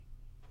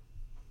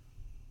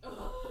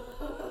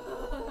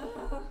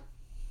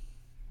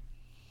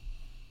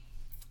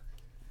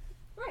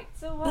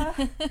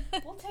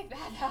We'll take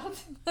that out.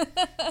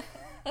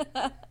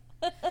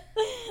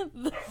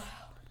 Wow.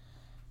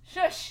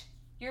 Shush!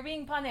 You're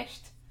being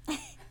punished.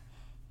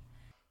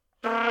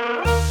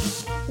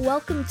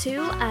 Welcome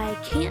to I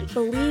Can't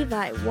Believe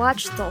I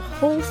Watched the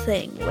Whole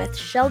Thing with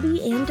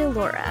Shelby and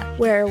Delora,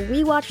 where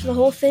we watch the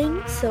whole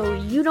thing so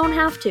you don't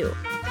have to.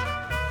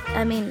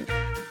 I mean,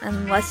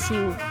 unless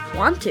you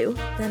want to,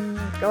 then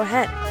go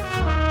ahead.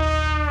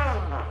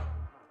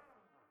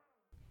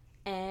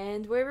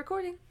 And we're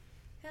recording.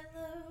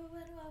 Hello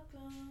and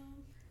welcome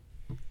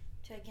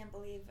to I Can't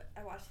Believe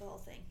I Watched the Whole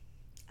Thing.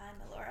 I'm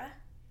Delora.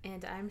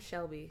 And I'm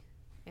Shelby.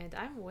 And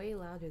I'm way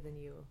louder than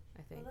you,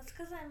 I think. Well, that's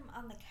because I'm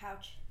on the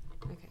couch.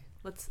 Okay,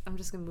 I'm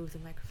just gonna move the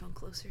microphone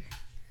closer.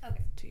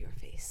 Okay. To your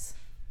face.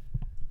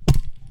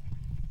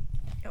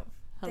 Oh,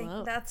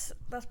 hello. That's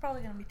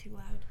probably gonna be too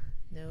loud.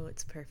 No,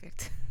 it's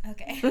perfect.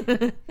 Okay.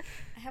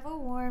 I have a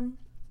warm.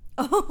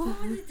 Oh,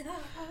 the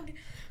dog!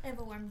 I have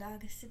a warm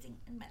dog sitting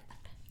in my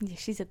lap. Yeah,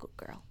 she's a good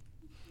girl.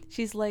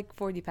 She's like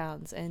 40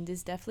 pounds and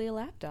is definitely a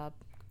lap dog.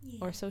 Yeah.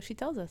 Or so she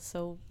tells us,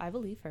 so I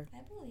believe her. I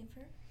believe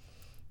her.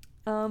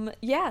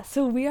 Yeah,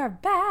 so we are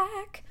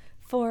back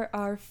for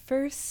our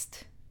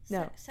first...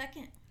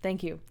 Second.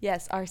 Thank you.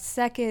 Yes, our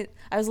second...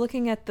 I was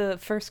looking at the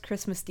first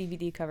Christmas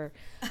DVD cover.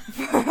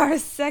 For our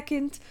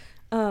second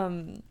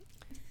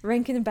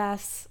Rankin &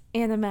 Bass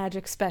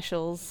Animagic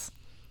specials.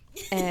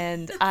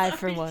 And I,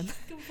 for one...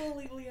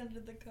 Completely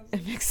under the cover.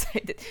 I'm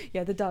excited.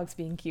 Yeah, the dog's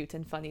being cute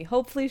and funny.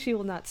 Hopefully she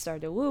will not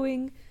start a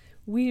wooing.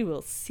 We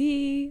will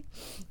see.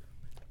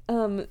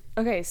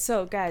 Okay,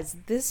 so guys,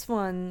 this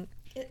one...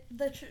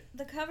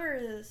 The cover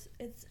is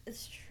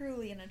it's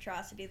truly an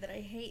atrocity that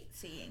I hate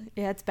seeing.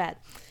 Yeah, it's bad.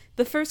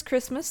 The First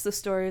Christmas, the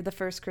story of the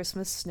first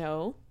Christmas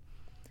snow.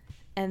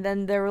 And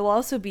then there will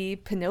also be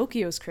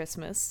Pinocchio's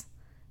Christmas,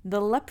 The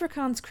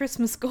Leprechaun's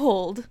Christmas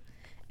Gold,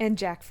 and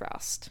Jack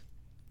Frost.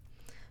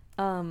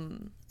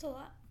 It's a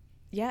lot.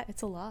 Yeah,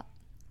 it's a lot.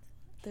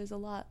 There's a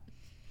lot.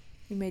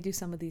 We may do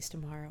some of these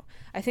tomorrow.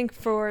 I think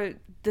for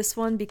this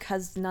one,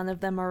 because none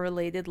of them are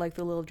related like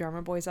the Little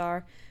Drummer Boys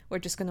are, we're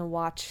just going to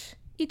watch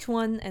each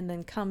one and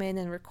then come in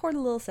and record a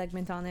little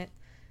segment on it.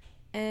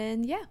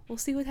 And yeah, we'll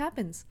see what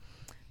happens.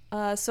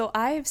 So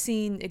I have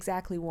seen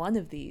exactly one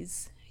of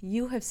these.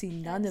 You have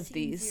seen none of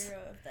these. 0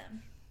 of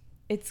them.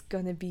 It's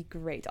gonna be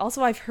great.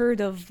 Also, I've heard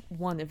of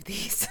one of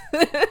these.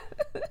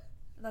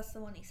 That's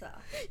the one you saw.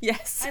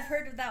 Yes. I've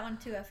heard of that one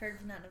too. I've heard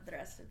of none of the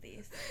rest of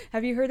these.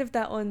 Have you heard of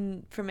that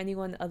one from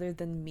anyone other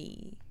than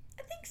me?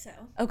 I think so.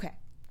 Okay.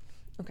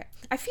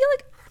 I feel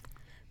like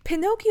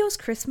Pinocchio's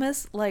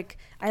Christmas, like,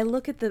 I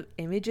look at the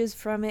images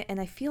from it, and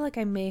I feel like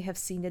I may have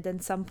seen it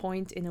at some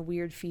point in a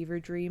weird fever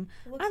dream.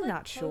 I'm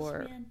not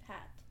sure. Postman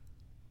Pat.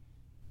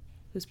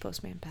 Who's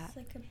Postman Pat? It's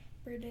like a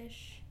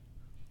British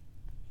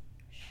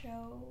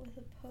show with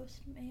a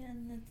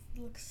postman that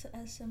looks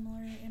as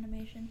similar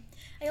animation.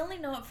 I only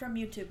know it from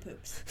YouTube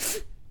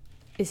poops.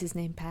 Is his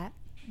name Pat?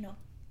 No.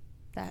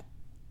 That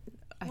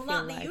I well, feel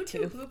not in the like YouTube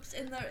too. poops.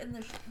 In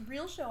the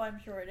real show,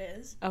 I'm sure it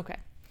is. Okay.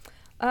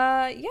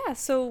 Yeah,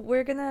 so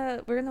we're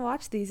gonna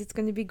watch these. It's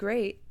gonna be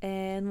great,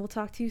 and we'll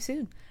talk to you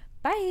soon.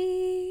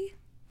 Bye.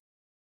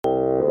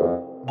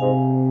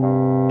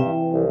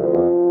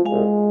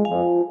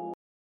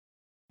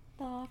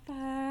 The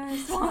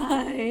first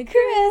white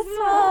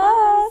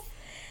Christmas.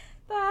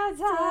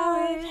 That's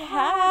how it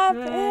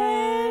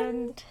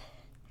happened.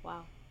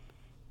 Wow.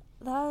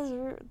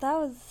 That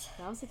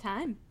was the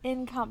time.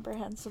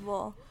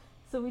 incomprehensible.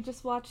 So we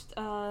just watched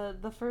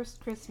the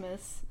first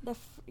Christmas. The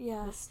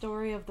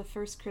story of the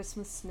first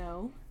Christmas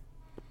snow.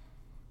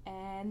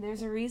 And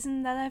there's a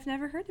reason that I've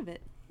never heard of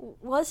it.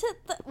 Was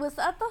that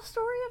the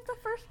story of the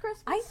first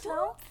Christmas I snow?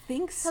 don't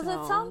think so.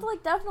 Because it sounds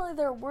like definitely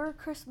there were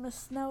Christmas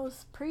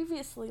snows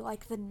previously,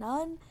 like the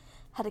nun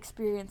had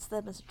experienced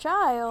them as a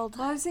child.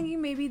 Well, I was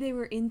thinking maybe they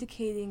were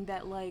indicating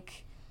that,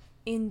 like,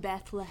 in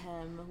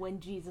Bethlehem, when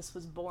Jesus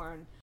was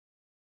born,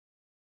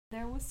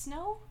 there was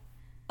snow?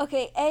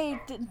 Okay, A,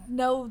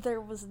 no,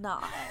 there was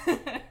not.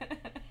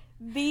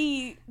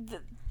 B,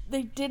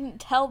 they didn't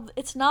tell,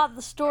 it's not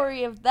the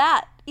story of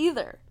that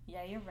either.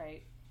 Yeah, you're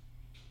right.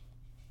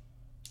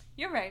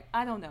 You're right,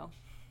 I don't know.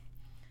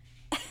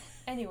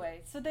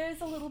 Anyway, so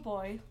there's a little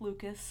boy,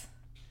 Lucas.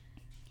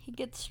 He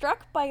gets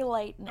struck by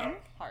lightning.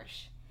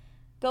 Harsh.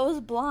 Goes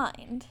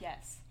blind.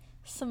 Yes.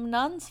 Some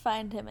nuns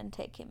find him and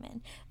take him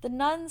in. The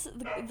nuns,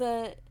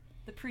 the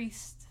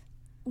priest.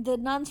 The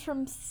nuns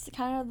from,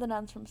 kind of the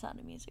nuns from Sound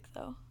of Music,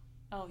 though.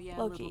 Oh, yeah,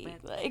 Low-key, a little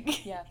bit.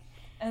 like. Yeah.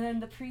 And then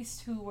the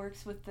priest who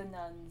works with the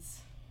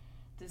nuns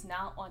does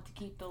not want to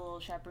keep the little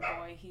shepherd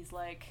boy. He's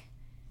like,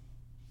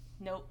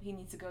 nope, he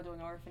needs to go to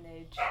an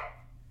orphanage.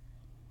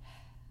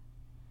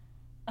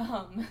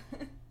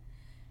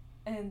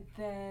 And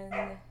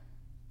then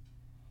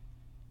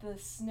the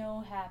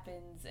snow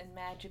happens and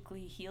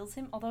magically heals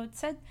him. Although it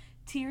said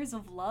tears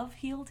of love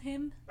healed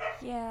him.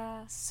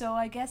 Yeah. So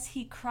I guess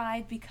he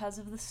cried because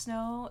of the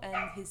snow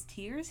and his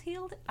tears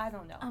healed? I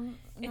don't know.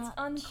 It's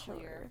unclear.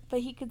 Sure,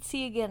 but he could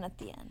see again at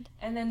the end.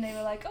 And then they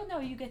were like, oh no,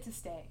 you get to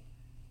stay.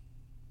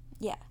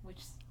 Yeah. Which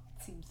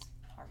seems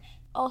harsh.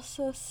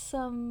 Also,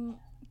 some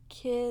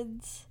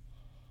kids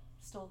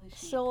Stole his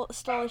sheep.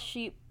 stole a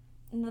sheep,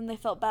 and then they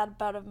felt bad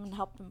about him and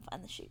helped him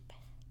find the sheep.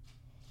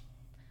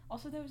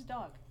 Also, there was a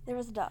dog. There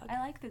was a dog. I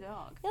like the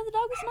dog. Yeah, the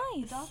dog was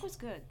nice. The dog was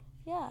good.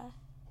 Yeah.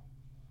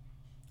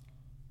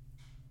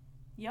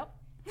 Yep.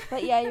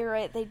 But yeah, you're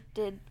right. They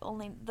did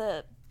only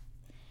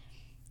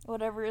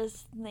whatever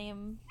his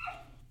name,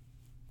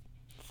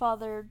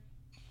 Father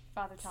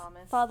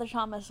Thomas. Father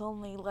Thomas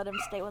only let him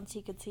stay once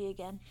he could see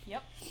again.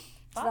 Yep.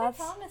 So Father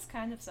Thomas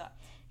kind of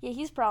sucked. Yeah,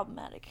 he's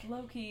problematic.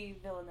 Low-key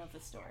villain of the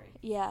story.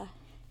 Yeah.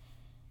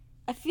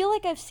 I feel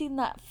like I've seen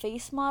that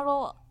face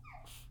model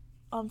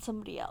on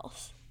somebody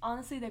else.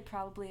 Honestly, they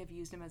probably have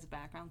used him as a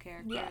background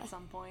character at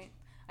some point.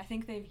 I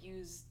think they've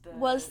used the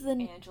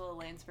Angela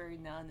Lansbury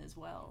nun as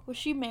well. Was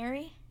she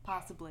Mary?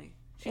 Possibly.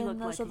 She looked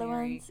like other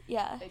Mary. Ones?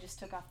 Yeah. They just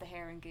took off the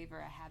hair and gave her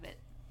a habit.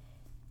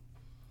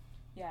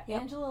 Yeah,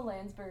 Yep. Angela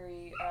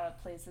Lansbury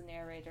plays the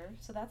narrator,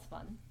 so that's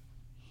fun.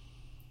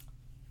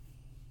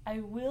 I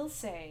will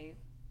say,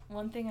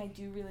 one thing I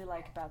do really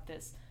like about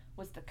this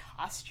was the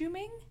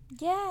costuming.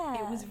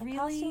 Yeah. It was the really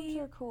costumes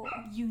were cool.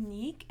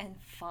 unique and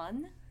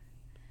fun.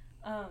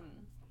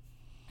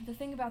 The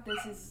thing about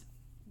this is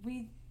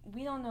we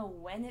don't know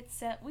when it's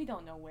set, we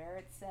don't know where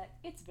it's set.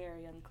 It's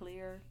very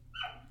unclear.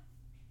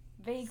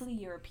 Vaguely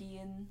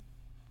European.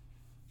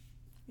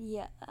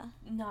 Yeah.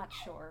 Not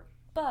sure.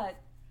 But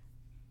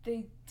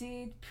they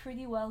did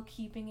pretty well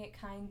keeping it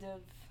kind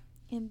of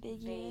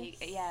Ambiguous. vague.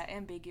 Yeah,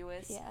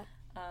 ambiguous. Yeah.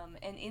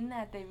 And in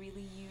that they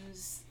really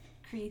use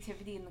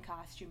creativity in the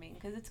costuming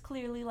because it's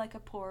clearly like a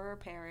poorer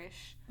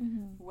parish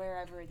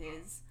wherever it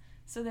is.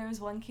 So there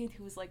was one kid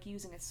who was like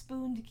using a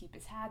spoon to keep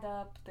his hat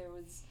up. There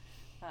was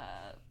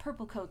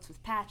purple coats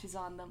with patches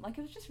on them. Like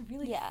it was just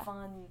really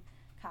fun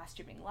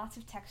costuming. Lots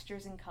of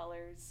textures and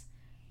colors.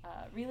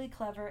 Really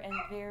clever and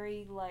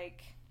very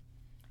like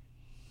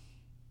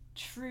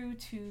true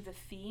to the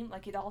theme.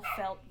 Like it all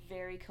felt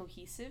very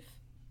cohesive.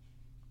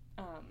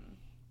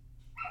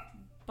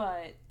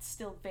 But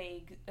still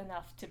vague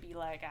enough to be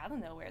like, I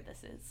don't know where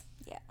this is.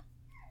 Yeah.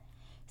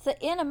 So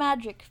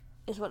Animagic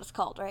is what it's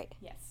called, right?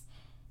 Yes.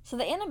 So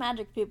the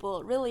Animagic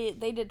people, really,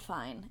 they did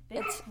fine.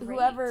 It's great.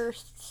 whoever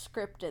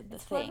scripted the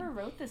thing. Whoever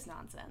wrote this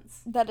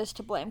nonsense. That is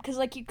to blame. Because,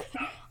 like,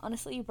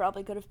 honestly, you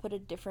probably could have put a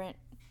different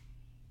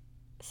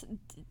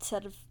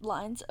set of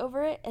lines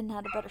over it and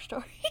had a better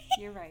story.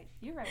 You're right.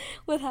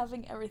 With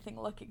having everything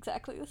look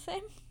exactly the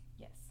same.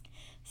 Yes.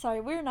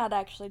 Sorry, we're not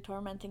actually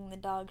tormenting the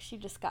dog. She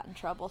just got in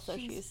trouble, so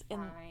she's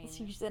fine.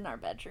 in our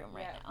bedroom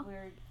right now.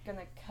 We're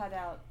gonna cut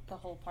out the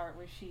whole part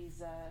where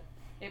she's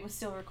it was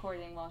still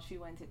recording while she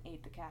went and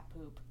ate the cat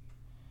poop.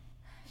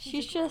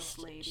 She's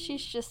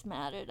just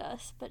mad at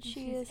us, but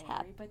she is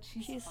happy. But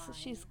she's fine.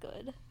 She's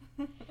good.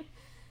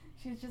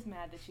 She's just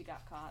mad that she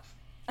got caught.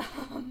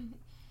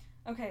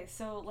 Okay,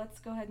 so let's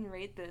go ahead and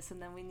rate this,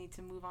 and then we need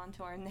to move on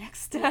to our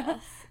next.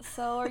 Yes.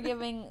 So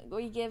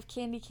we give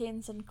candy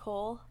canes and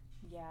coal.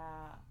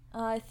 Yeah.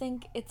 I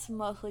think it's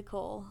mostly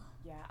coal.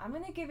 Yeah, I'm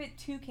gonna give it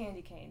 2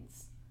 candy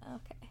canes.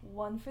 Okay.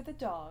 One for the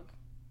dog.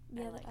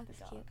 Yeah, I like that's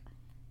the dog. cute.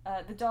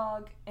 The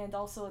dog, and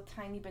also a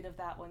tiny bit of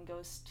that one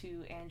goes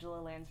to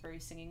Angela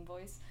Lansbury's singing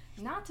voice.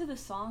 Not to the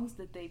songs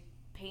that they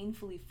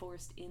painfully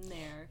forced in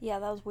there. Yeah,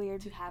 that was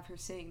weird. To have her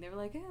sing. They were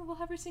like, we'll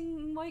have her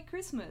sing White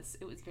Christmas.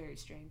 It was very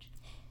strange.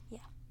 Yeah.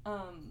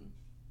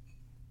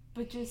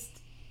 But just,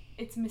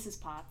 it's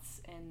Mrs.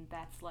 Potts, and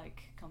that's,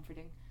 like,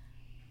 comforting.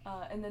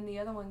 And then the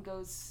other one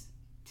goes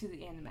to the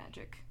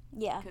Animagic.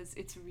 Yeah. Because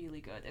it's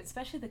really good,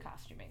 especially the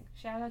costuming.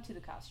 Shout out to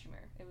the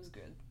costumer. It was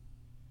good.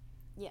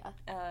 Yeah.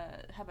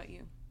 How about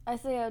you? I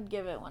say I would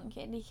give it 1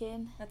 candy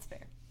cane. That's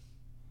fair.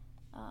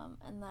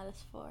 And that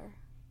is for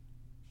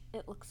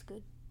it looks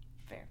good.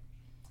 Fair.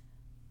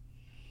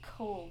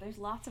 Coal. There's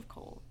lots of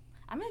coal.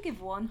 I'm gonna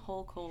give 1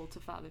 whole coal to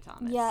Father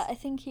Thomas. Yeah, I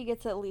think he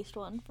gets at least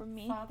 1 from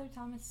me. Father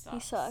Thomas sucks. He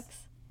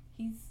sucks.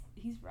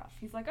 He's rough.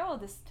 He's like, oh,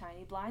 this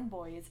tiny blind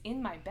boy is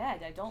in my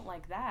bed. I don't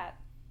like that.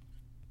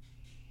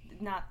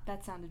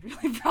 That sounded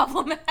really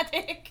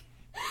problematic.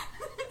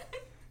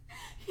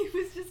 He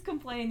was just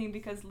complaining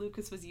because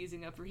Lucas was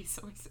using up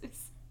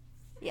resources.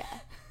 Yeah.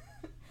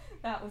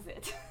 That was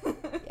it.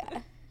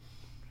 Yeah.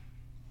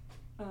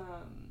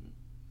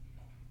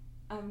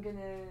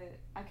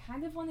 I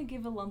kind of want to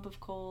give a lump of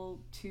coal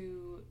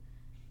to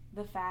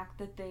the fact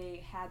that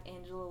they had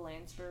Angela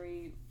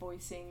Lansbury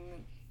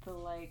voicing the,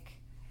 like,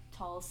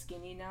 tall,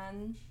 skinny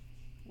nun,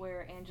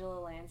 where Angela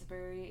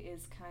Lansbury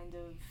is kind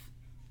of,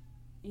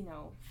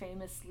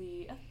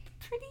 famously a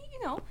pretty,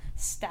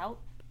 stout,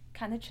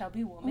 kind of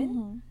chubby woman.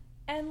 Mm-hmm.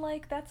 And,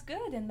 like, that's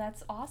good, and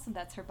that's awesome.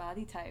 That's her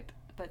body type,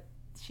 but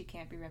she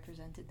can't be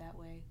represented that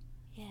way.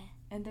 Yeah.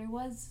 And there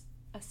was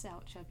a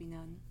stout, chubby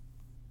nun.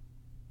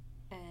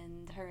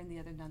 And her and the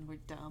other nun were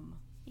dumb.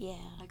 Yeah.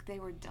 Like, they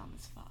were dumb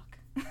as fuck.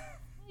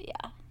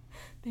 Yeah.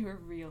 They were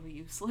really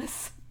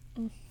useless.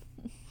 I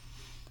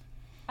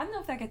don't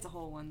know if that gets a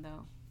whole 1,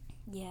 though.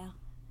 Yeah.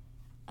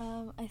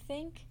 I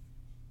think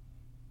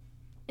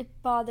it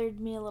bothered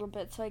me a little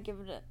bit, so I give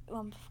it a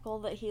lump of coal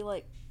that he,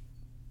 like,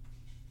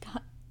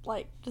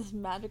 like, just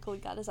magically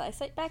got his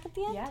eyesight back at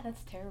the end. Yeah,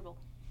 that's terrible.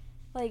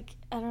 Like,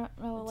 I don't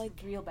know, It's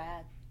like, real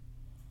bad.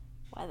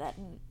 why that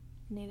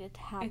needed to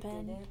happen. It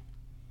didn't.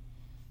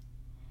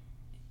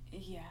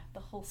 Yeah, the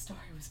whole story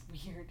was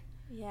weird.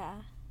 Yeah.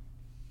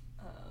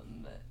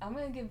 I'm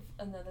gonna give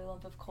another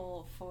lump of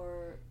coal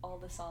for all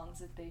the songs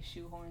that they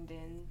shoehorned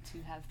in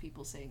to have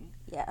people sing.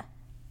 Yeah.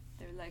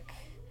 They're like,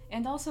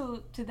 and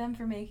also to them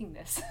for making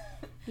this.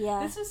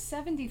 Yeah. This was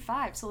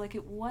 75, so like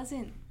it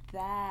wasn't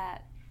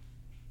that,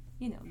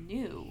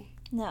 new.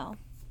 No.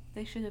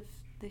 They should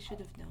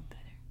have known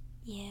better.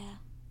 Yeah.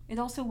 It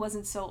also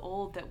wasn't so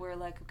old that we're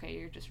like, okay,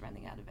 you're just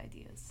running out of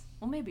ideas.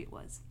 Well, maybe it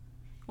was.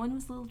 When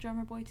was Little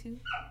Drummer Boy 2?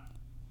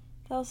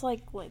 That was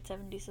like late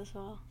 70s as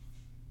well.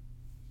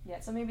 Yeah,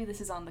 so maybe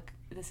this is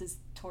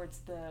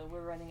towards the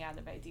we're running out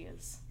of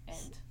ideas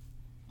end.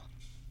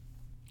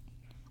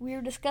 We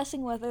were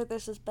discussing whether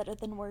this is better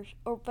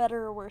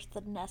or worse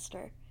than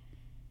Nestor.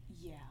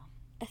 Yeah.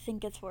 I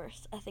think it's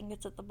worse. I think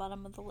it's at the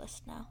bottom of the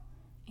list now.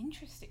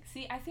 Interesting.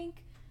 See, I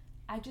think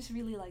I just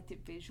really liked it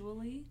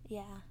visually.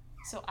 Yeah.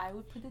 So I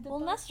would put it above Well,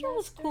 Nestor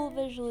was cool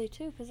visually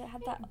too because it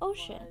had that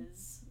ocean.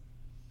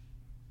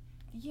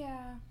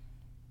 Yeah.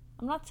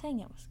 I'm not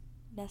saying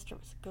Nestor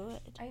was good.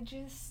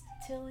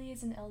 Tilly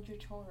is an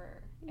eldritch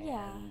horror.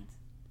 Yeah. And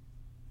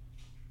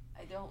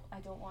I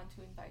don't want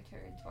to invite her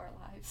into our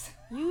lives.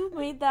 You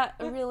made that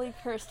really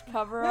cursed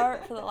cover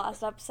art for the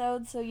last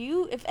episode, so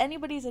if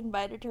anybody's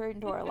invited her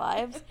into our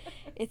lives,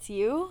 it's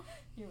you.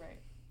 You're right.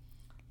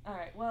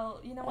 Alright,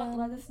 well, you know what?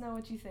 Let us know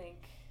what you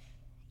think.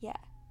 Yeah.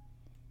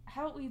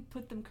 How about we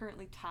put them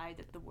currently tied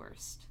at the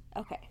worst?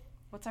 Okay.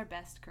 What's our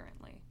best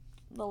currently?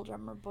 Little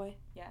Drummer Boy.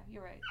 Yeah,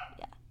 you're right.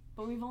 Yeah.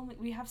 But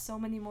we have so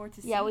many more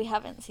to see. Yeah, we've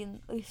seen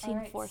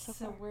right, 4 so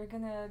far. So we're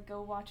gonna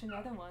go watch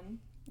another one.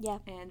 Yeah.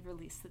 And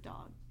release the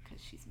dog,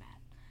 because she's mad.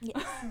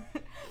 Yes.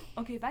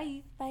 Okay,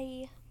 bye.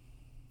 Bye.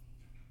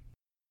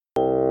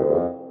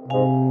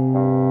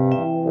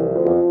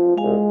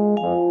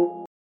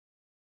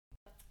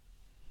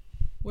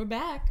 We're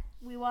back.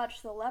 We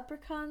watched The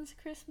Leprechaun's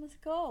Christmas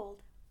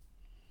Gold.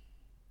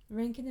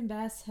 Rankin and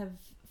Bass have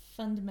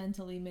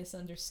fundamentally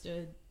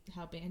misunderstood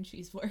how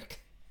banshees work.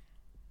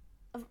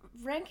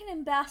 Rankin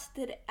and Bass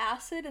did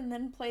acid and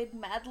then played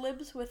Mad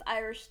Libs with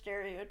Irish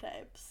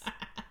stereotypes.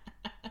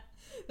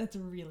 That's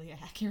really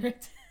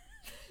accurate.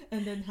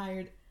 And then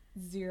hired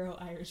 0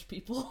 Irish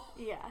people.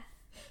 Yeah.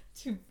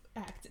 To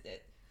act in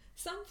it.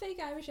 Some fake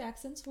Irish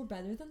accents were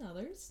better than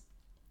others.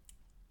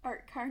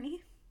 Art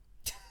Carney.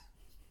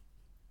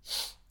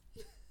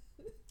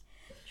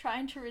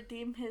 Trying to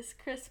redeem his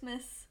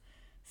Christmas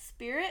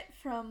spirit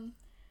from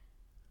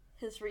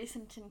his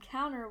recent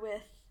encounter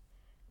with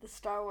the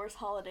Star Wars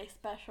Holiday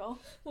Special.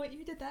 What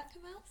year did that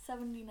come out?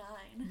 79.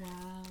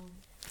 Wow.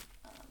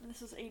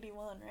 This was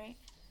 81, right?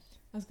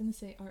 I was gonna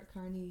say Art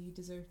Carney, you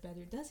deserve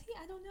better. Does he?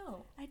 I don't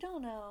know. I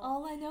don't know.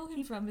 All I know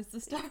him from is the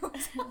Star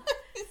Wars Holiday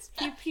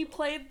Special. He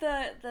played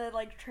the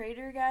like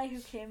trader guy who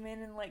came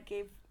in and like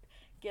gave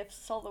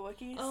gifts to all the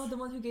Wookiees. Oh, the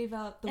one who gave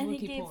out the and Wookiee porn.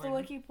 And he gave the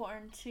Wookiee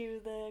porn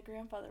to the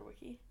grandfather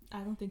Wookiee.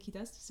 I don't think he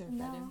does deserve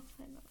no, better. I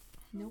don't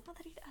Nope. know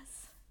that he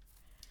does.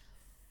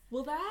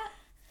 Well, that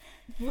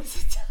was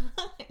the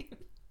time.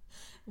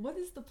 What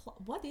is the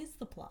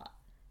plot?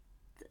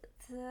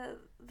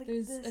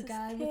 There's a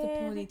guy with a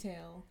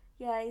ponytail.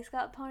 Yeah, he's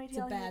got a ponytail. It's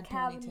a bad he's a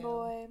cabin ponytail.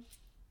 boy.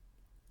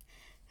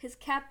 His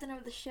captain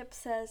of the ship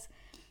says,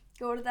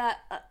 "Go to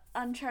that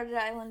uncharted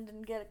island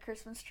and get a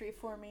Christmas tree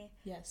for me."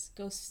 Yes,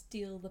 go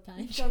steal the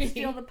pine Go tree.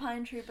 steal the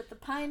pine tree, but the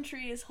pine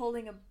tree is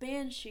holding a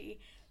banshee,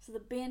 so the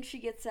banshee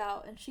gets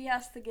out, and she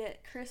has to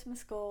get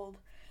Christmas gold,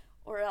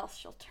 or else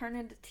she'll turn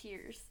into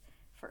tears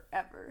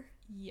forever.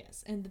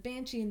 Yes, and the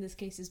banshee in this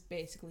case is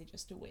basically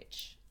just a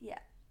witch. Yeah.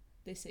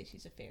 They say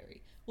she's a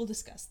fairy. We'll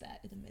discuss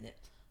that in a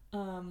minute.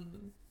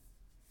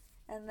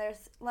 And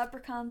there's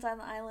leprechauns on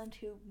the island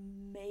who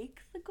make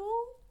the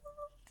gold?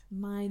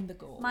 Mine the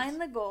gold. Mine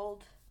the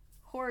gold.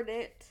 Hoard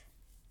it.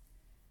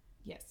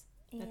 Yes,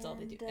 that's all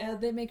they do.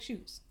 And, they make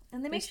shoes.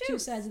 And they make There's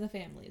shoes. 2 sides of the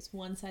families.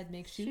 One side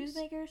makes shoes. Shoes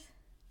makers.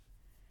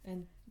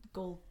 And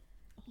gold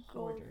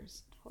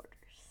hoarders.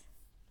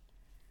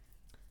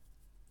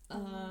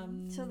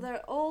 So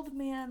the old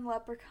man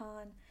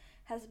leprechaun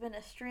has been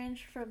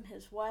estranged from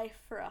his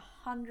wife for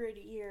 100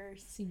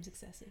 years. Seems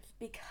excessive.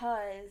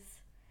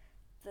 Because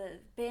the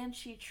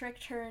banshee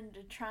tricked her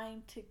into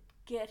trying to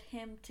get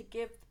him to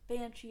give the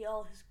banshee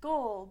all his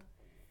gold.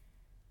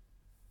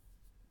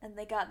 And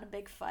they got in a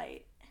big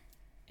fight.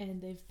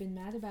 And they've been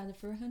mad about it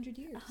for 100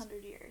 years.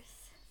 100 years.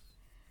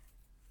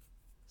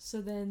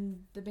 So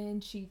then the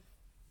banshee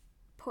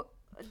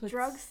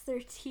drugs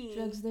their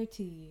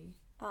tea.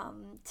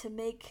 To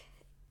make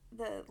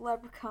the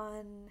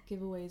leprechaun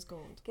give away his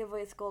gold.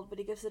 But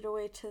he gives it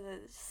away to the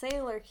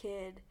sailor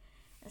kid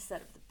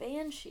instead of the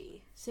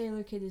banshee.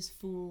 Sailor kid is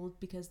fooled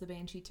because the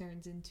banshee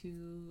turns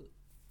into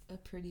a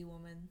pretty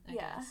woman, I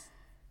guess.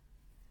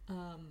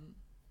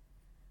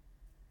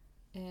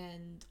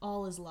 And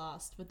all is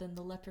lost, but then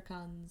the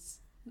leprechauns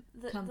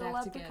come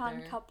back together. The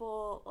leprechaun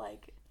couple,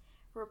 like,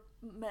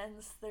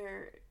 mends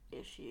their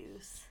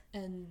issues.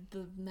 And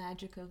the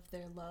magic of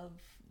their love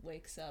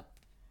wakes up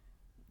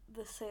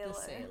The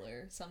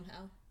sailor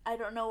somehow. I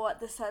don't know what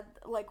this said,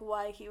 like,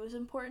 why he was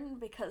important,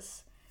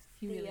 because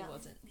He really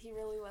wasn't. He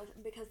really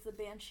wasn't, because the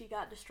banshee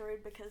got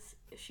destroyed because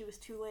she was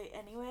too late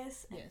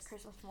anyways, and Yes.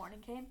 Christmas morning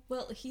came.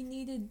 Well,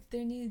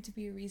 there needed to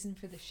be a reason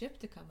for the ship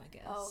to come, I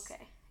guess. Oh,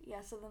 okay.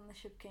 Yeah, so then the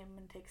ship came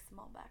and takes them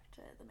all back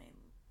to the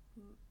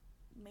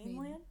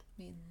mainland?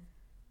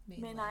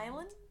 Main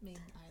island? Main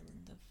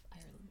island of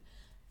Ireland.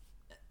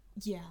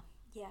 Yeah.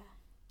 Yeah.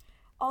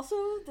 Also,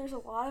 there's a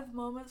lot of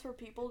moments where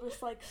people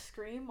just, like,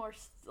 scream or,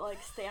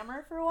 like,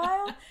 stammer for a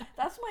while.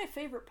 That's my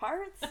favorite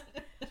parts.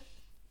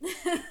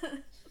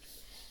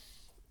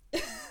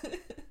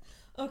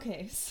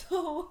 Okay,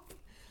 so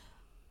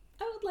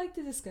I would like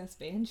to discuss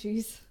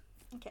banshees.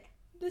 Okay.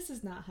 This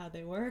is not how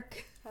they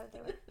work. How do they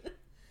work?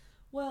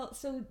 Well,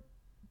 so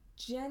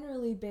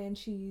generally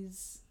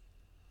banshees,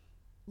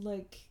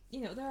 like,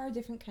 there are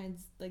different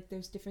kinds, like,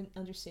 there's different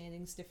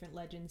understandings, different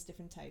legends,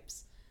 different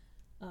types.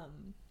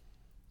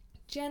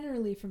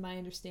 Generally, from my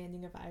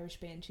understanding of Irish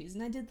banshees,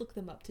 and I did look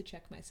them up to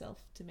check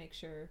myself to make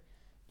sure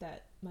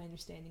that my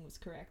understanding was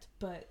correct,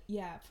 but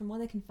yeah, from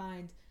what I can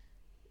find,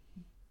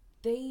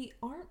 they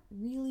aren't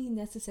really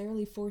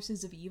necessarily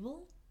forces of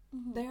evil.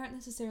 Mm-hmm. They aren't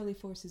necessarily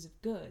forces of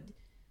good.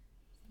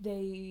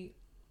 They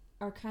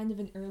are kind of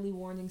an early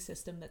warning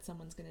system that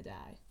someone's going to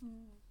die.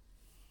 Mm.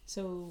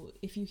 So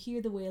if you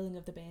hear the wailing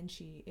of the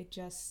banshee, it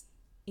just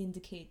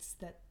indicates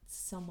that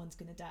someone's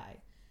going to die.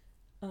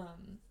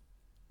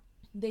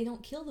 They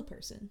don't kill the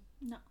person.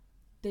 No.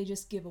 They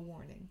just give a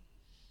warning.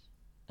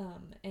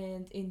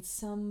 And in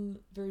some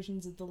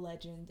versions of the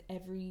legend,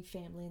 every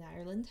family in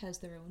Ireland has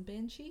their own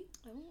banshee.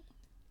 Oh.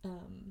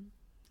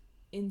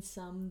 In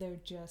some, they're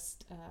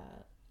just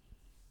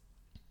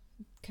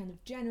kind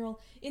of general.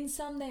 In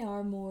some, they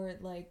are more,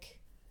 like,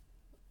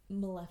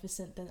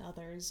 maleficent than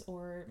others,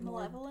 or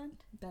Malevolent?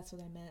 That's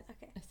what I meant.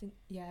 Okay. I think,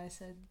 I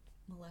said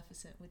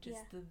Maleficent, which is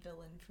Yeah. the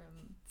villain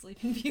from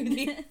Sleeping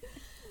Beauty.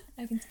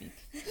 I can speak.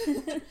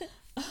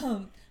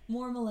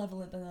 More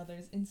malevolent than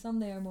others. In some,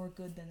 they are more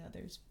good than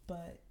others,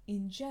 but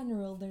in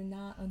general, they're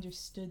not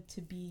understood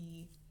to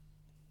be,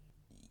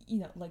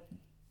 like,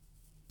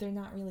 they're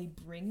not really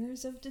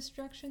bringers of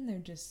destruction. They're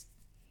just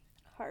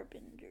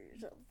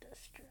Harbingers of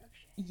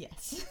destruction.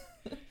 yes.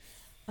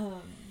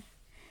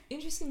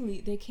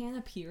 Interestingly, they can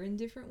appear in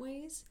different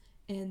ways,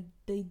 and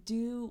they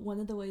do. One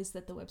of the ways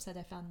that the website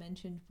I found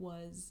mentioned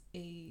was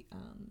a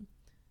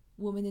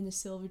woman in a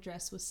silver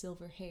dress with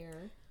silver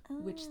hair,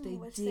 which they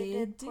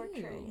did do,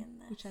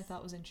 which I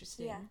thought was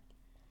interesting. Yeah.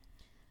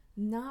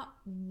 Not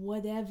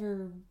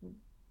whatever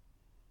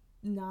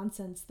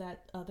nonsense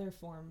that other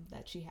form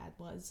that she had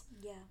was.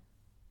 Yeah.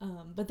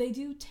 But they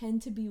do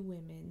tend to be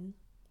women,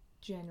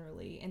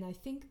 generally, and I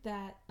think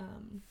that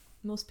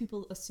most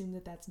people assume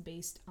that that's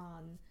based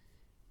on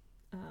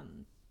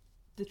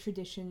the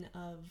tradition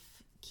of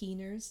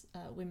keeners,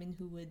 women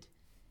who would,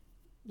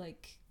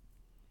 like,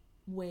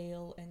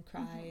 wail and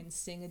cry Mm-hmm. and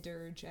sing a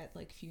dirge at,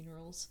 like,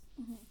 funerals.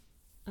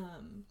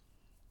 Mm-hmm.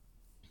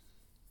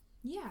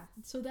 Yeah,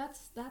 so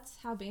that's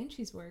how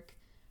banshees work.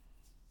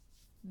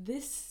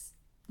 This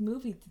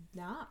movie did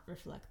not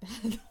reflect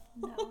that at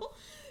all. No.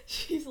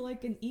 She's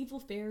like an evil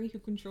fairy who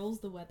controls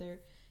the weather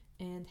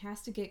and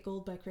has to get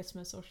gold by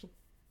Christmas or she'll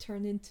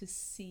turn into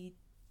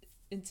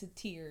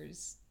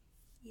tears.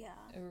 Yeah.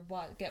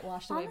 Or get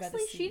washed away by the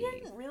sea. Honestly, she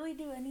didn't really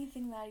do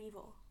anything that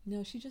evil.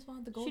 No, she just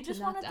wanted the gold She just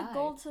to not wanted die. the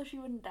gold so she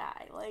wouldn't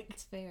die. Like,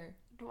 It's fair.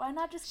 why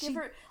not just give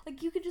her,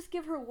 like, you could just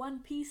give her one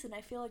piece and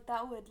I feel like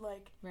that would,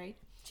 like, Right?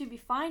 she'd be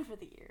fine for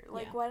the year.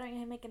 Like, Yeah. why don't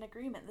you make an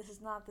agreement? This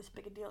is not this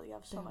big a deal. You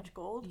have so No, much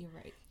gold. You're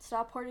right.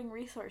 Stop hoarding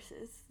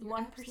resources. You're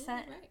 1% absolutely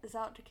right. is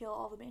out to kill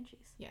all the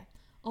banshees. Yeah.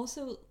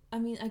 Also, I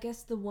mean, I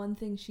guess the one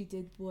thing she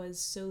did was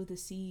sow the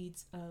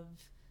seeds of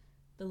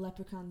the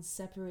leprechauns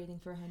separating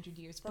for 100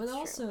 years. That's but true.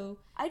 also,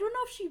 I don't know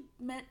if she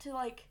meant to,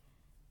 like,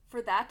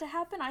 for that to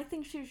happen. I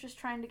think she was just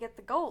trying to get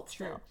the gold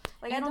True. still.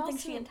 Like, I And don't think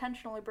she also-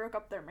 intentionally broke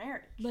up their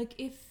marriage. like,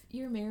 if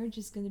your marriage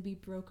is going to be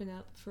broken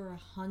up for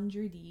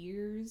 100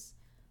 years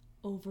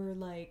over,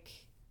 like,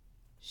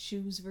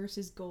 shoes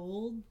versus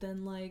gold,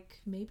 then, like,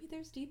 maybe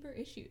there's deeper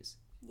issues.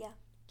 Yeah.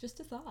 Just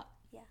a thought.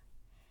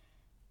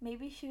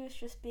 Maybe she was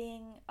just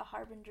being a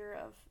harbinger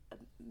of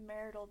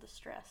marital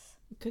distress.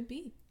 It could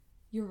be.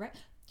 You're right.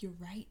 You're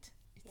right.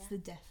 It's Yeah. the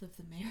death of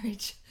the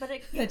marriage But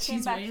it that came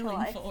she's back to wailing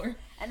life. for.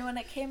 And when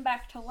it came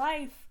back to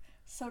life,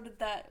 so did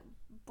that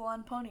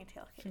blonde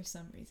ponytail kid. For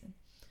some reason.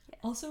 Yes.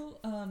 Also,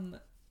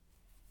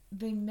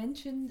 they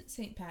mentioned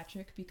St.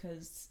 Patrick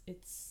because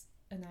it's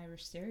an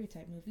Irish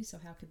stereotype movie, so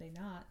how could they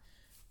not?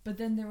 But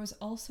then there was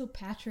also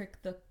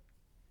Patrick, the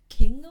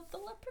king of the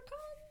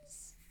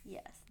leprechauns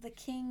Yes. The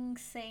king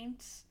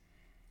saint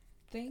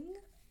thing,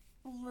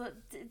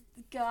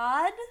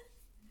 god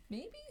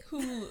maybe,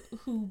 who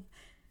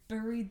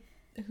tricked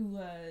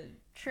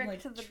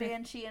like, the tricked-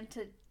 banshee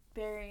into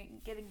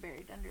getting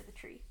buried under the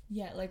tree.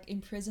 yeah, like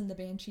imprisoned the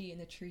banshee in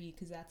a tree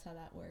because that's how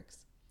that works.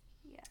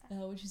 Yeah.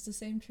 Which is the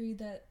same tree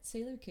that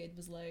Sailor Kid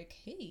was like,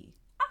 hey,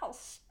 I'll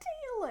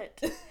steal it.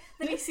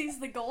 Then he sees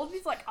the gold and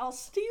he's like, I'll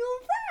steal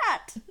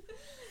that.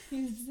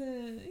 He's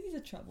a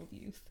troubled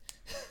youth.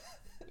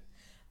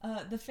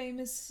 The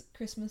famous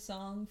Christmas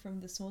song from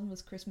this one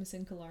was Christmas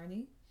in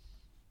Killarney.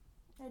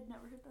 I'd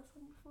never heard this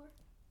one before.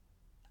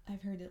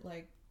 I've heard it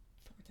like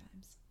 4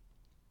 times.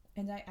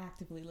 And I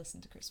actively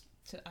listen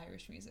to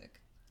Irish music.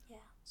 Yeah.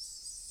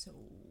 So,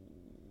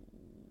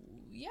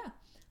 yeah.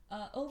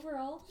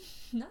 Overall,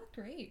 not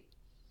great.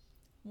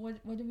 What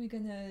are we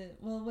gonna...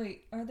 Well,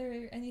 wait. Are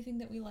there anything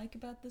that we like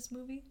about this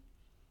movie?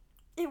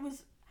 It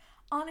was...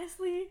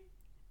 Honestly,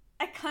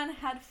 I kind of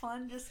had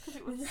fun just because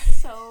it was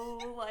so,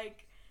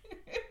 like...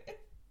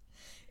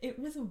 It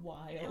was It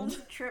wild. was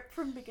a trip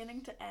from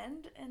beginning to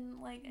end,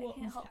 and, like, What I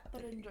can't was help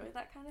but happening? enjoy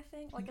that kind of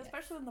thing. Like, Yes.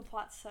 especially when the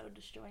plot's so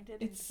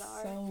disjointed and It's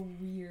bizarre. so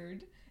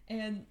weird.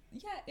 And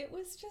yeah, it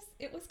was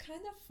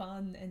kind of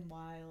fun and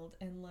wild,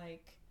 and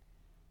like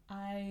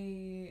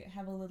I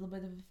have a little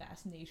bit of a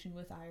fascination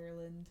with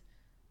Ireland,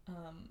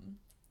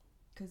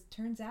 because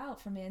turns out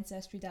from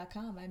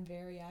Ancestry.com I'm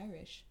very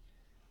Irish.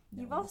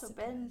 No You've one was also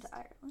been to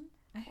surprised. Ireland.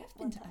 I have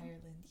one been to time.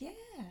 Ireland.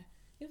 Yeah,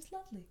 it was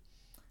lovely.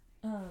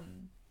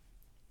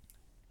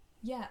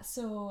 Yeah,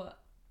 so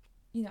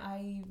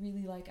I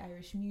really like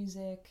Irish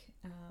music,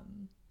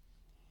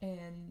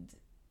 and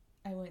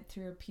I went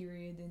through a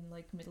period in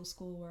like middle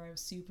school where I was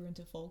super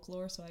into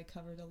folklore, so I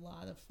covered a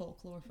lot of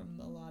folklore from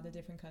a lot of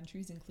different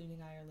countries,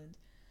 including Ireland.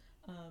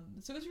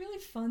 So it was really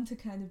fun to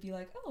kind of be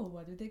like, oh,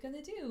 what are they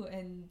gonna do?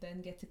 And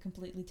then get to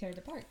completely tear it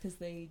apart because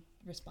they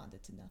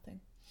responded to nothing.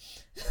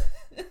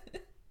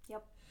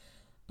 Yep.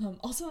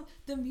 Also,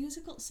 the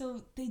musical,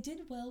 so they did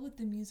well with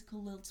the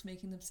musical lilts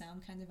making them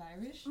sound kind of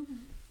Irish,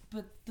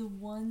 but the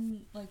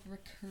one like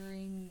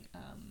recurring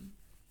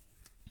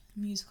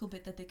musical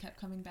bit that they kept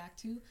coming back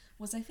to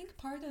was, I think,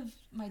 part of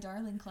My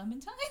Darling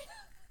Clementine.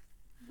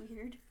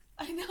 Weird.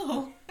 I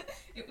know.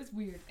 It was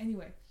weird.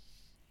 Anyway,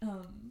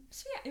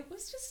 so yeah,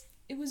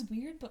 it was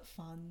weird but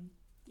fun.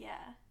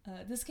 Yeah.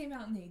 This came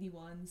out in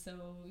 1981,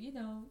 so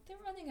they're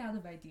running out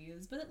of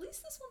ideas, but at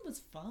least this one was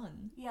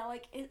fun. Yeah,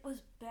 like, it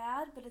was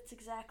bad, but it's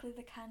exactly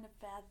the kind of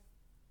bad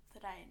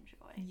that I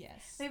enjoy.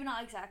 Yes. Maybe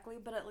not exactly,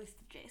 but at least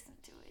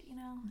adjacent to it,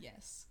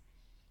 Yes.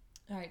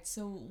 All right,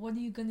 so what are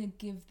you gonna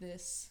give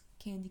this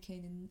candy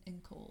cane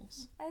and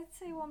coals? I'd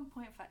say 1.5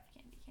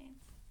 candy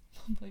canes.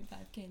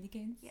 1.5 candy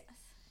canes? Yes.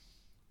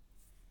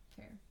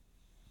 Fair.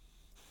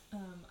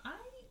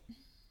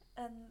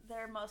 And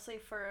they're mostly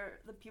for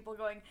the people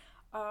going,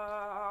 or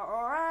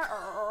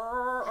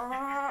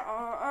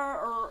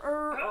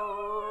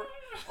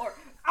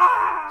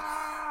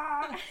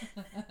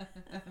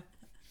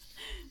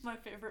my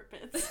favorite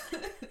bits.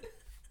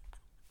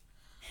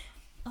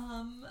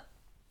 I'm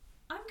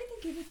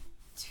gonna give it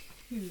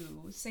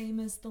 2, same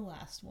as the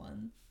last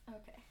one.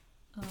 Okay.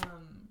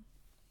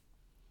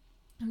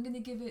 I'm gonna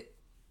give it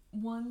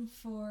 1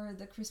 for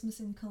the Christmas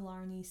in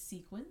Killarney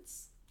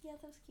sequence. Yeah,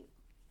 that was cute.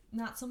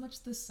 Not so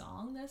much the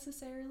song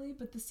necessarily,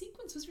 but the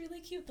sequence was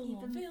really cute. The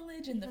little Even-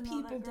 village and the Even though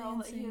people that girl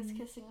dancing. that he was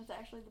kissing was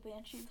actually the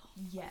Banshee.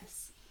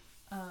 Yes.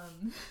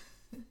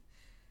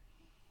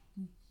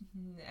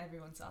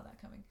 Everyone saw that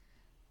coming.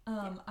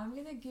 I'm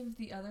gonna give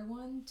the other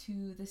one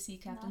to the sea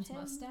captain's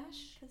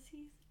mustache. Because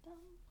he's dumb.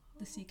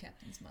 The sea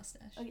captain's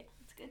mustache. Oh yeah,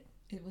 that's good.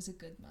 It was a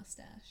good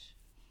mustache.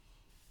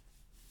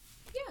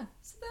 Yeah,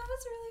 so that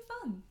was really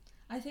fun.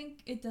 I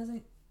think it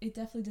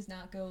definitely does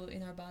not go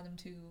in our bottom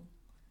 2,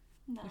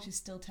 No. which is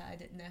still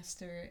tied at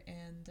Nestor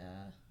and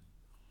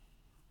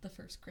the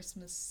first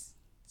Christmas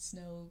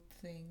snow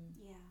thing.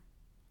 Yeah.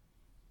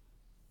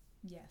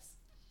 Yes.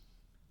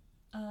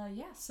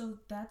 Yeah, so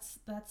that's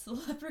the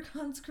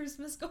Leprechaun's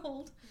Christmas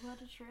Gold.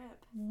 What a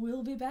trip.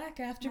 We'll be back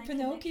after My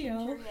connection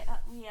Pinocchio. to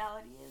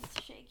reality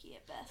is shaky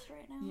at best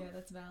right now. Yeah,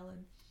 that's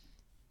valid.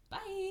 Bye.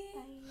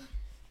 Bye.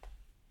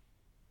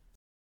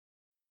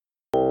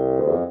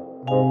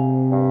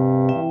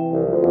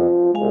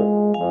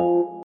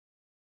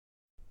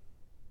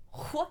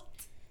 What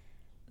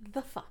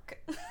the fuck?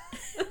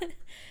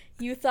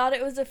 You thought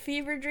it was a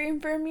fever dream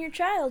from your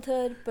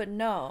childhood, but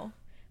no.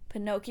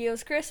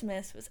 Pinocchio's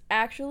Christmas was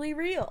actually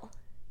real.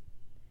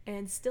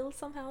 And still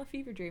somehow a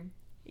fever dream.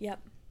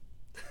 Yep.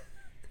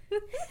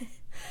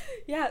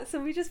 Yeah, so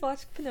we just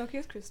watched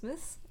Pinocchio's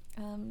Christmas.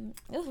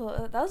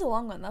 That was a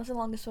long one. That was the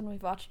longest one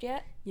we've watched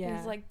yet. It Yeah.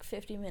 was like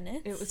 50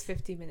 minutes. It was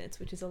 50 minutes,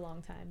 which is a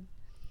long time.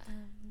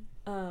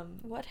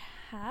 What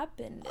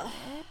happened in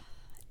it?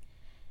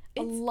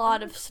 A It's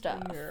lot of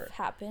stuff unclear.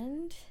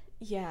 happened.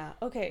 Yeah,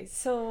 okay,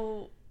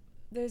 so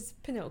there's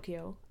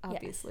Pinocchio, Yes,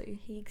 obviously.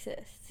 he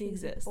exists. He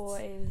He's exists. a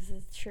boy, he's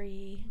a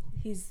tree.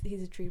 He's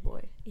a tree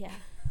boy. Yeah.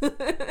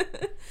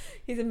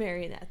 He's a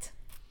marionette.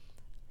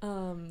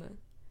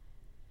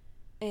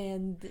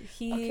 And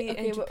he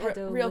Okay, and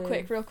Geppetto real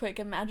live- quick.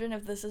 Imagine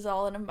if this is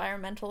all an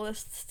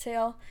environmentalist's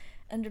tale,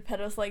 and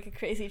Geppetto's like a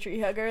crazy tree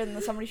hugger, and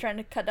then somebody's trying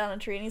to cut down a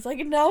tree, and he's like,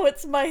 "No,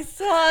 it's my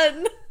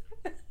son."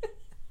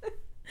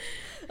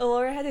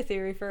 Laura had a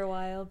theory for a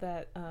while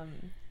that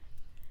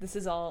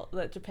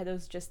that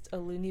Geppetto's just a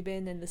loony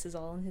bin and this is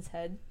all in his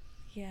head.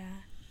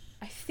 Yeah.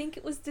 I think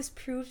it was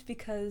disproved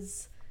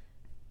because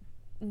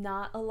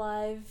not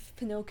alive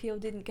Pinocchio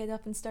didn't get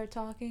up and start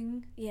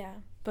talking, Yeah.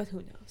 but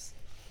who knows.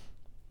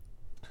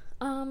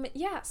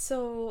 Yeah,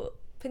 so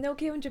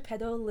Pinocchio and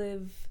Geppetto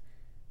live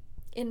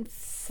In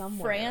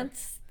somewhere.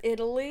 France,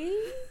 Italy,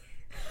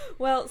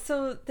 Well,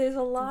 so there's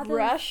a lot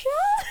Russia,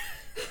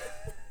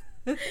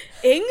 of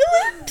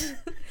England.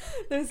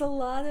 there's a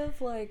lot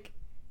of like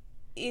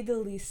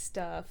Italy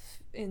stuff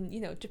in,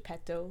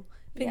 Geppetto,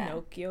 Yeah.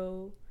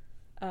 Pinocchio,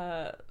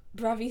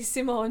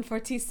 Bravissimo and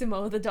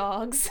Fortissimo, the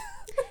dogs.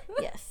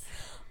 Yes.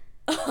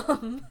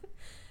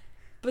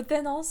 But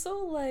then also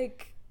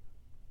like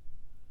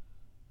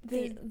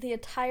The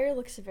attire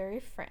looks very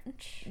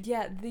French.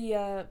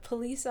 the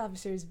police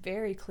officer is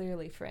very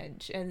clearly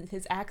French, and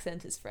his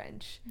accent is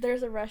French.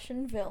 There's a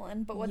Russian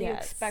villain, but what do you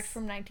Yes. expect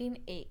from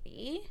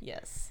 1980?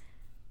 Yes.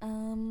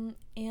 And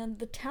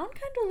the town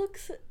kind of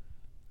looks.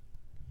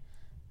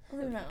 I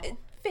don't know.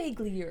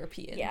 Vaguely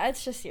European. Yeah,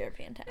 it's just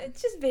European town.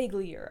 It's just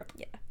vaguely Europe.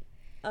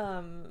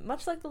 Yeah.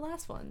 Much like the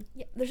last one.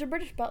 Yeah, there's a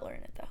British butler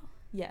in it though,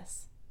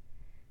 Yes.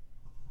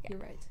 Yeah. You're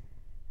right.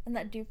 and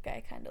that Duke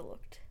guy kind of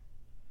looked.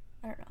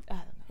 I don't know. I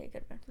don't know. He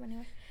could have been from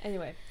anywhere.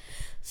 Anyway,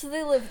 So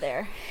they live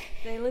there,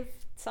 they live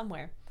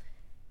somewhere.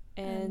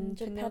 And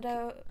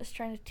Geppetto is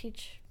trying to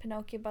teach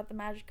Pinocchio about the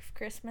magic of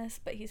Christmas,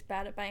 but he's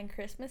bad at buying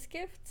Christmas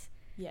gifts.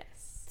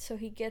 Yes. So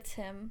he gets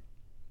him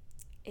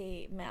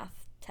a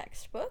math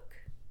textbook.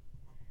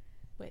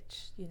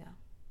 Which,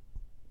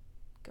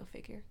 go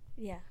figure.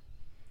 Yeah.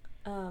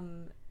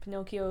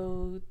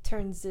 Pinocchio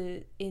turns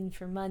it in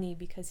for money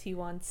because he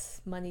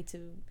wants money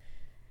to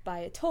buy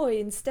a toy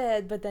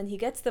instead, but then he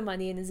gets the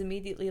money and is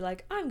immediately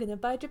like, I'm gonna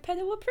buy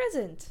Geppetto a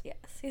present. Yes.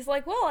 He's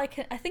like, well, I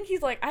think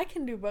he's like, I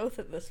can do both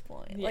at this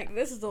point. Yeah. Like,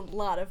 this is a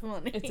lot of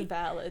money. It's a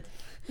ballad.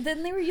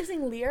 Then they were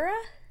using lira.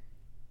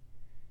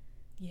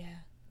 Yeah.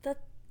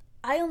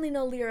 I only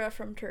know lira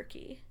from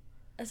Turkey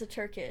as a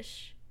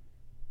Turkish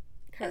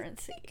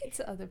currency. I think it's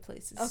other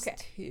places Okay.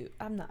 too.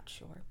 I'm not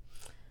sure.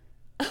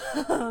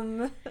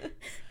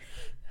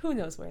 Who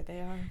knows where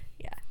they are?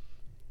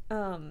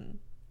 Yeah.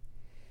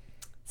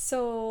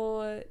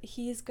 So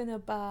he's gonna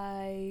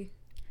buy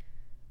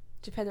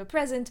Geppetto a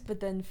present, but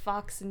then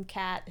Fox and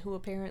Cat, who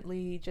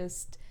apparently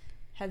just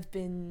have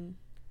been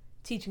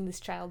teaching this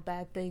child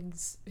bad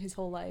things his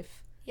whole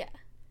life, Yeah.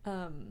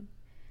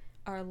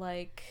 are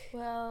like,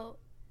 Well,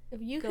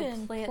 if you go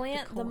can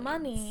plant the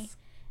money coins.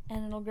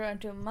 and it'll grow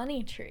into a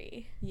money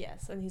tree.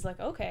 Yes, and he's like,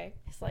 okay.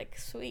 It's like,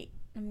 sweet,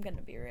 I'm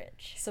gonna be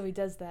rich. So he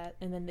does that,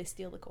 and then they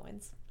steal the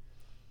coins.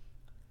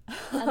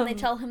 And they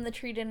tell him the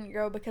tree didn't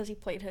grow because he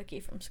played hooky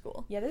from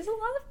school. Yeah, there's a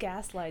lot of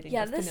gaslighting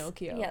Yeah, with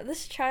Pinocchio. Yeah,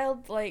 this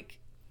child, like,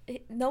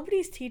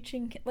 nobody's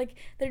teaching, like,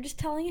 they're just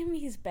telling him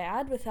he's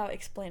bad without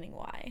explaining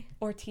why.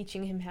 Or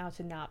teaching him how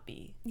to not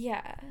be.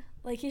 Yeah,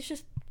 like, he's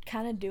just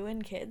kind of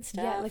doing kid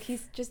stuff. Yeah, like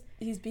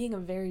he's being a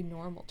very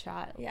normal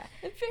child. Yeah.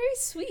 And very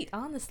sweet,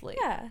 honestly.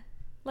 Yeah,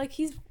 Like,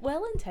 he's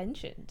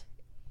well-intentioned.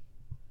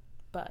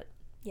 But,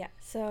 yeah,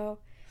 so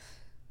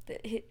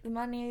the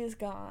money is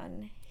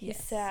gone. He's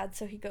Yes. sad,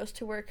 so he goes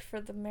to work for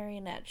the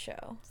marionette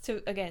show.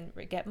 to, again,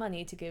 get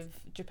money to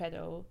give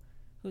Geppetto,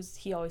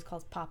 he always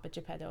calls Papa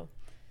Geppetto,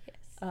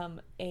 Yes.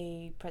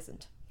 a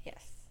present.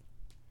 Yes.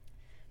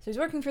 So he's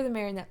working for the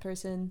marionette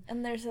person.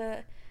 And there's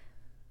a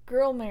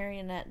girl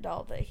marionette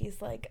doll that he's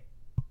like,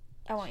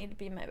 I want you to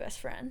be my best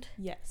friend.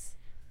 Yes.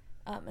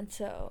 And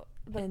so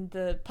And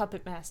the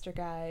puppet master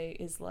guy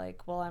is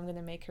like, well, I'm going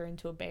to make her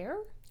into a bear?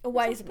 a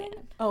wise something?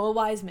 man. Oh, a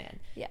wise man.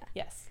 Yeah.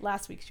 Yes.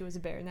 Last week she was a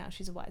bear, now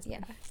she's a wise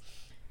man.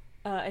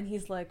 Yeah. And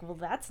he's like, well,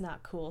 that's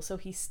not cool. So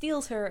he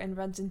steals her and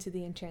runs into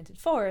the enchanted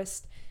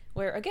forest,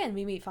 where, again,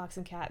 we meet Fox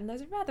and Cat, and there's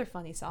a rather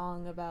funny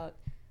song about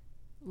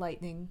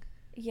lightning.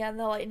 Yeah,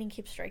 the lightning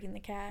keeps striking the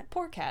cat.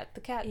 Poor cat.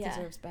 The cat Yeah.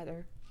 deserves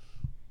better.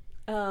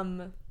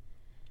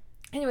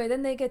 Anyway,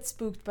 then they get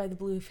spooked by the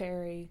blue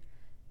fairy,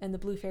 and the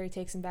blue fairy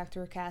takes him back to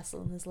her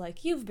castle and is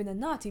like, you've been a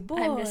naughty boy.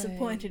 I'm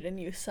disappointed in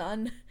you,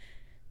 son.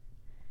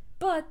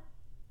 But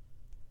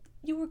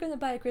you were going to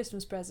buy a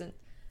Christmas present,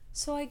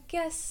 so I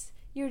guess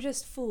you're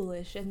just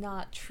foolish and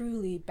not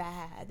truly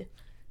bad.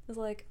 I was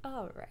like,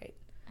 all right.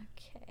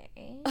 Okay.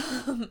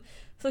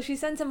 So she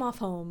sends him off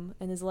home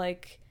and is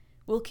like,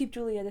 we'll keep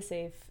Julieta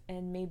safe,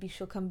 and maybe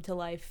she'll come to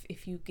life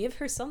if you give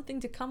her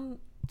something to come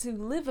to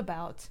live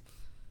about,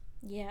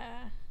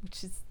 Yeah.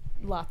 which is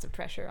lots of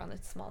pressure on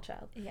a small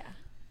child. Yeah.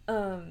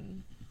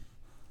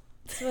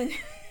 So when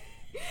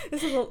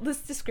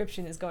this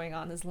description is going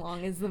on as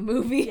long as the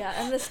movie. Yeah,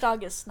 and this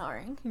dog is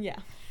snoring. Yeah.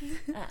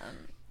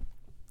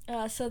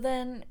 So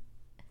then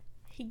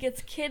he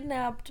gets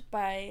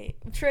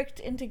tricked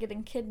into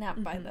getting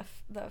kidnapped by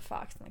the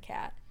fox and the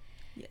cat.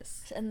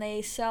 Yes. And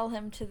they sell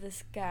him to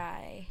this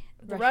guy,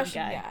 the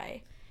Russian Russian guy.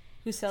 guy,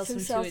 Who sells who him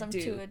sells to a him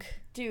duke. to a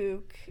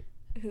duke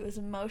who is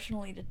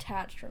emotionally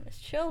detached from his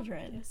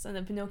children. Yes, and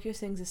then Pinocchio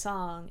sings a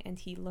song, and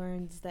he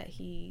learns that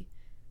he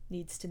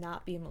needs to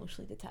not be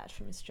emotionally detached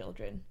from his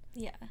children.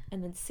 Yeah.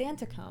 And then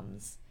Santa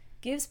comes,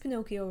 gives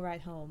Pinocchio a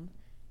ride home,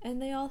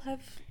 and they all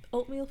have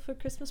oatmeal for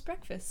Christmas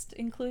breakfast,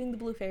 including the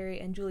Blue Fairy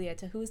and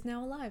Julieta, who is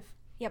now alive.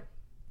 Yep.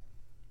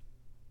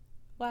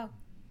 Wow.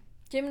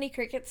 Jiminy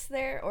Cricket's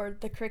there, or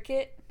the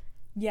cricket.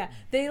 Yeah,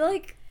 they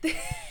like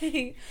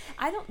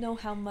I don't know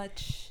how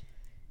much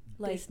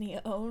like Disney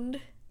owned.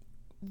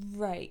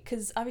 right,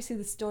 because obviously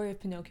the story of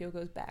Pinocchio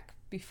goes back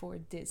before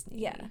Disney.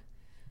 Yeah.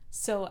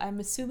 So I'm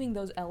assuming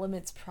those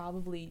elements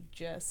probably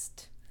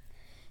just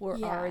were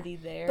Yeah. already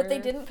there. But they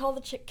didn't call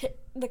the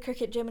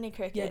cricket Jiminy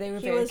Cricket. Yeah, they were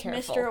he very was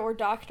careful. Mr. or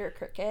Dr.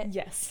 Cricket.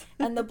 Yes.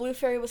 And the blue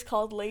fairy was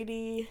called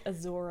Lady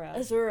Azura.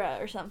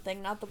 Azura or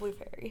something, not the blue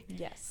fairy.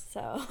 Yes.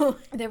 So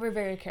They were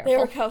very careful. they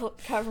were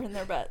covering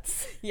their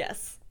butts.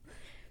 Yes.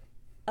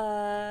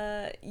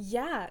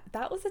 Yeah,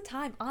 that was a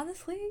time.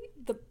 Honestly,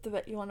 You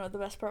want to know what the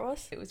best part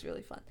was? it was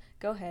really fun.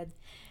 Go ahead.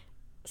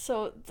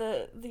 So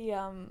the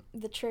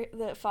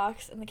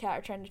fox and the cat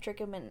are trying to trick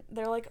him, and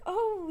they're like,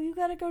 "Oh, you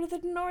gotta go to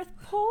the North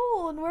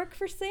Pole and work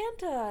for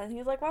Santa." And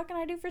he's like, "What can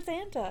I do for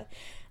Santa?" And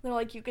they're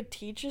like, "You could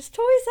teach his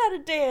toys how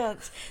to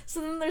dance."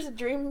 So then there's a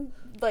dream,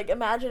 like,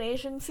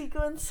 imagination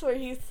sequence where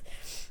he's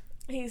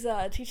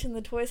teaching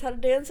the toys how to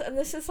dance, and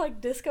this is like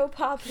disco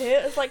pop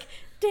hit. It's like,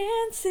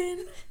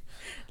 dancing,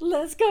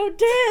 let's go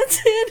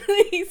dancing.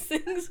 And he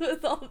sings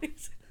with all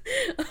these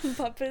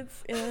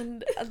puppets,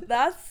 and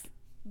that's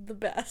the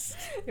best.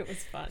 It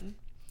was fun.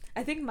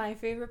 I think my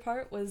favorite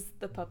part was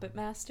the puppet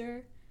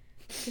master,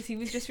 because he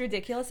was just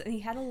ridiculous, and he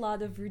had a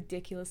lot of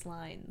ridiculous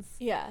lines.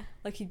 Yeah.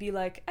 Like he'd be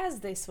like, as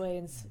they say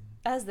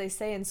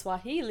in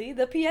Swahili,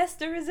 the pièce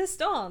de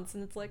résistance,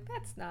 and it's like,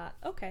 that's not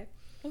okay.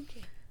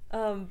 Okay.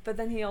 But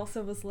then he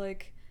also was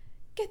like,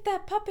 get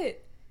that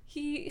puppet.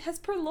 He has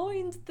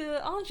purloined the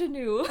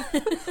ingenue.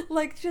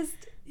 Like,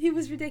 just, he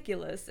was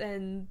ridiculous,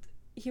 and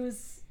he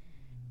was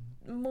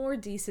more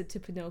decent to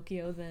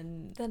Pinocchio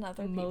than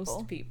other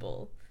most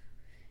people.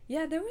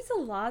 Yeah, there was a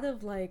lot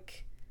of,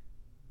 like,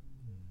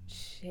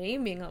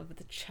 shaming of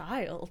the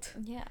child,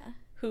 Yeah.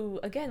 who,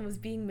 again, was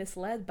being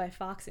misled by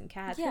Fox and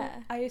Cat, who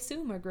Yeah. I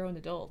assume are grown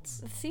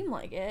adults. It seemed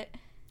like it.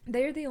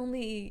 They're the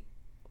only,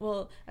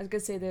 well, I was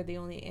gonna say they're the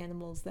only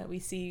animals that we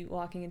see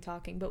walking and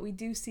talking, but we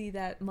do see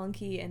that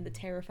monkey and the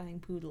terrifying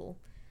poodle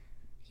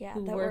Yeah.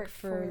 who that work worked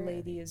for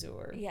Lady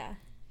Azur. Yeah.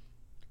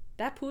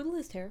 That poodle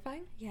is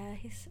terrifying. Yeah.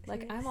 He's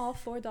Like, I'm all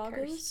for doggos,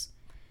 cursed.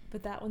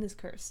 but that one is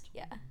cursed.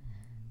 Yeah.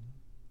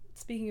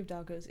 Speaking of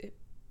doggos,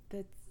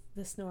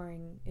 the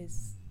snoring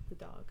is the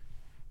dog.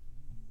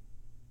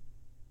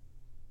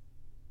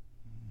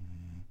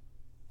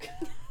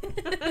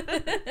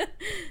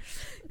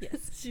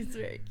 Yes, she's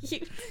very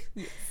cute.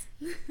 Yes.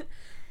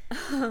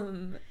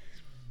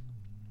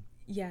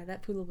 Yeah,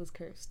 that poodle was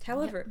cursed.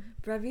 However,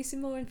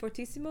 Bravissimo and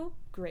Fortissimo,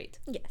 great.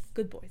 Yes.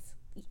 Good boys.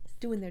 Yes.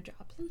 Doing their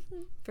jobs.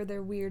 For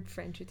their weird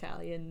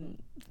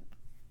French-Italian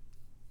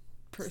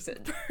person.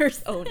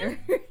 Owner.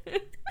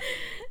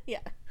 Yeah.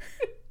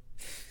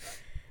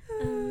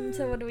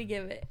 So what do we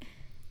give it?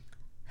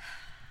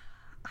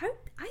 I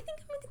think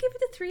I'm going to give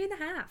it a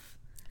 3.5.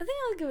 I think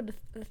I'll give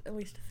it at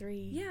least a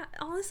 3. Yeah,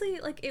 honestly,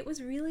 like, it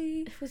was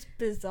really... It was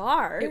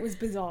bizarre. It was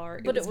bizarre.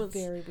 But it was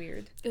very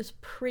weird. It was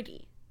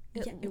pretty.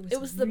 It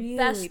was the really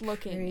best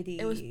looking. pretty.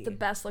 It was the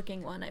best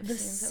looking one I've The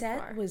seen so set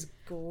far. was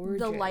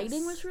gorgeous. The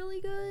lighting was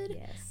really good.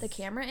 Yes. The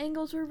camera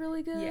angles were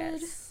really good.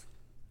 Yes.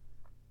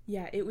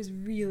 Yeah, it was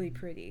really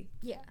pretty.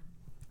 Yeah.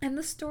 And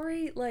the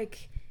story,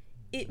 like,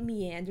 it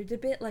meandered a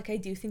bit. Like, I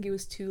do think it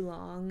was too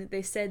long.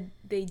 They said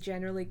they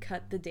generally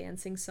cut the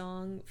dancing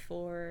song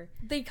for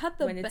They cut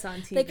the when it's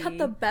on TV. They cut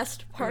the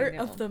best part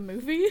know. of the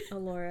movie.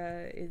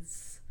 Alora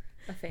is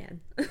a fan.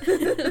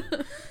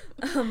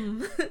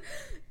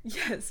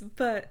 Yes,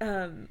 but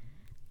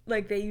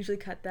like, they usually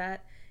cut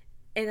that,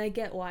 and I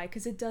get why,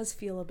 because it does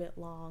feel a bit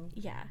long.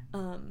 Yeah.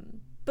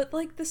 But,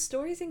 like, the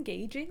story's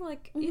engaging.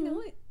 Like, you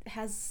know, it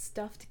has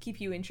stuff to keep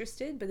you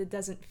interested, but it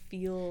doesn't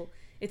feel...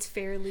 It's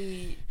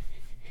fairly...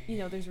 You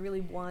know, there's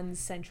really one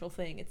central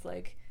thing. It's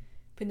like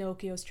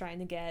Pinocchio's trying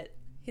to get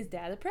his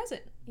dad a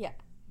present. Yeah.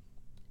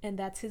 And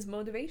that's his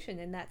motivation,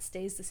 and that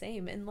stays the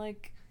same. And,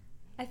 like,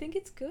 I think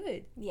it's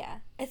good. Yeah.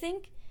 I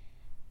think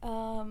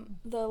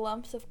the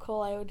lumps of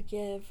coal I would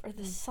give, or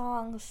the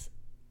songs,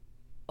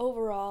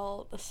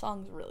 overall, the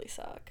songs really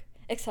suck.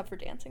 Except for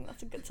dancing,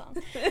 that's a good song.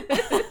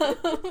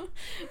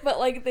 But,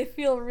 like, they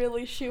feel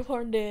really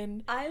shoehorned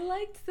in. I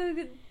liked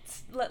the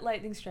Let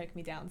Lightning Strike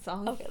Me Down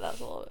song. Okay, that was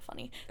a little bit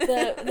funny.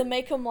 The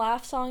Make 'Em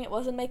Laugh song, it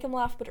wasn't Make 'Em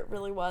Laugh, but it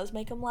really was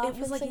Make 'Em Laugh. It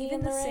was, like, Singing even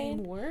in the Rain.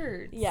 same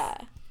words. Yeah.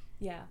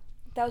 Yeah.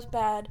 That was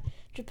bad.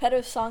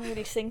 Geppetto's song that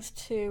he sings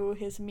to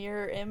his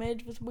mirror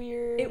image was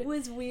weird. It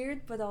was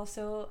weird, but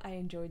also I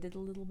enjoyed it a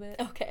little bit.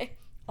 Okay.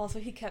 Also,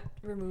 he kept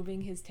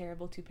removing his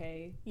terrible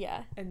toupee,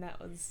 Yeah. and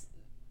that was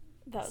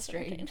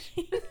Strange.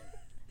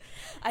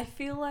 I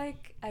feel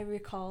like I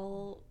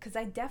recall, because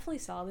I definitely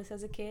saw this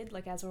as a kid,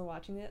 like, as we're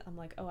watching it, I'm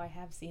like, oh, I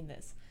have seen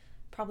this.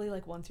 Probably,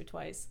 like, once or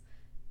twice.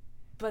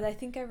 But I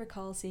think I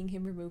recall seeing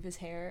him remove his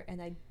hair,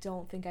 and I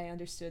don't think I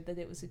understood that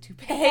it was a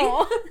toupee.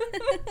 So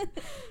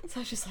I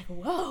was just like,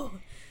 whoa,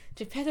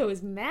 Geppetto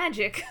is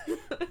magic.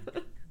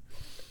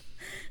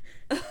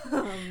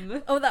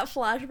 Oh, that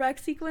flashback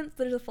sequence.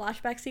 There's a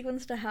flashback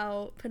sequence to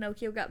how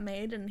Pinocchio got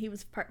made, and he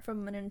was part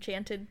from an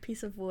enchanted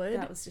piece of wood.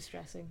 That was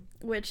distressing.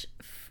 Which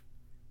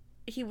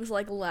he was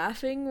like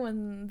laughing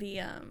when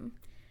the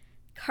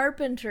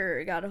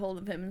carpenter got a hold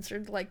of him and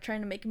started like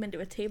trying to make him into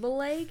a table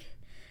leg.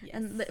 Yes.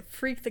 And that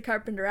freaked the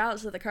carpenter out,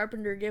 so the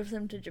carpenter gives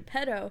him to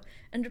Geppetto,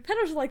 and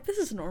Geppetto's like, this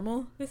is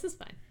normal. This is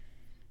fine.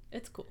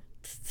 It's cool.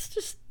 That's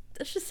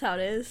just how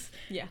it is.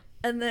 Yeah.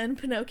 And then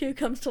Pinocchio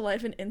comes to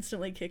life and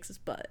instantly kicks his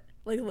butt.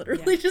 Like,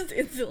 literally just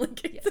instantly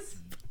kicks his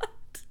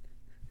butt.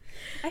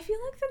 I feel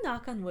like the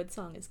Knock on Wood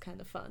song is kind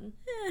of fun.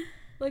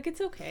 Like, it's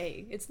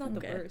okay. It's not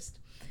the worst.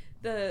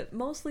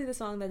 Mostly the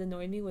song that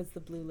annoyed me was the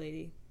Blue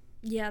Lady.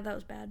 Yeah, that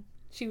was bad.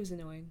 She was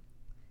annoying.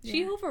 Yeah.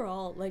 She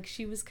overall, like,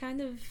 she was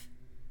kind of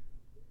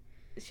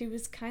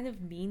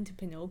mean to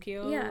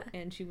Pinocchio. Yeah.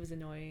 And she was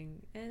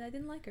annoying. And I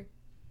didn't like her.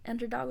 And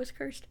her dog was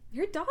cursed.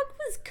 Her dog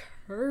was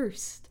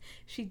cursed.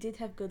 She did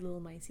have good little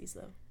miceys,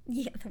 though.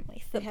 Yeah, the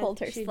mice that pulled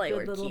her she had sleigh good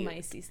were little cute.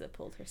 miceys that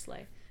pulled her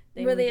sleigh.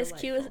 Were they as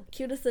delightful.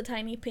 cute as the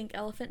tiny pink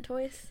elephant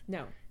toys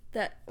No.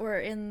 that were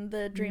in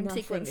the dream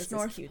Nothing sequence is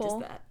North as cute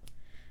Pole? as that.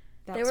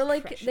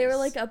 They were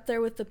like up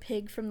there with the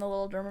pig from the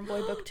Little Drummer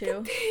Boy book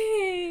too. The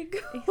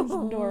pig. He's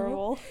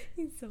adorable.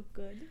 He's so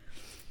good.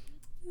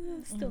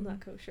 Still not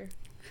kosher.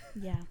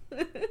 Yeah.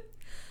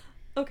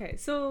 Okay,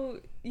 so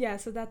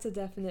that's a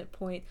definite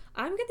point.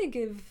 I'm gonna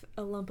give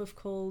a lump of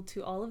coal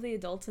to all of the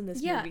adults in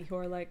this movie who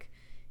are like,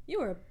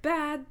 "You're a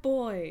bad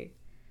boy,"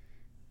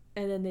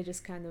 and then they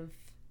just kind of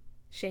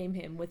shame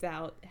him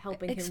without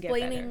helping him get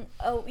better.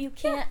 Oh, you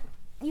can't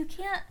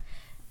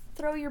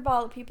throw your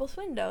ball at people's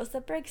windows.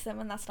 That breaks them,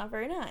 and that's not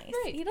very nice.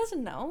 Right. He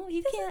doesn't know.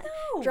 He doesn't can't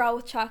know. draw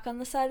with chalk on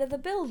the side of the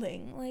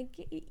building. Like,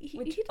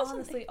 Which he doesn't.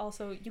 honestly,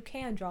 also, you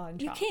can draw in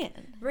You chalk.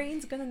 can.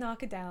 Rain's gonna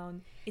knock it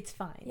down. It's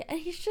fine. Yeah, and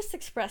he's just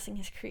expressing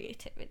his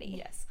creativity.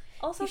 Yes.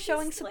 Also, He's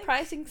showing like,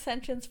 surprising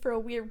sentience for a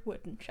weird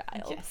wooden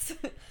child. Yes.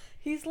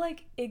 He's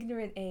like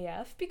ignorant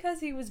AF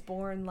because he was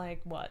born like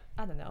what?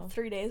 I don't know.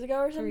 3 days ago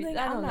or something?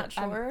 I'm not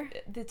know. sure.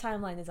 The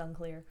timeline is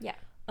unclear. Yeah.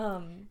 This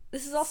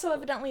This is also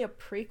evidently a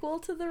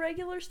prequel to the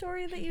regular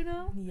story that you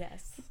know.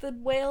 Yes. The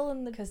whale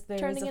and the Because there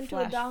turning is a into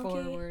flash a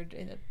donkey.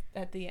 forward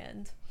at the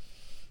end.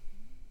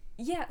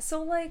 Yeah,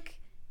 so like,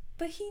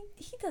 but he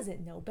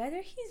doesn't know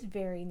better. He's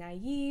very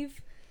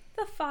naive.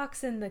 The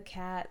fox and the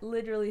cat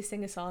literally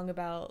sing a song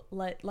about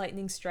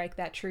lightning strike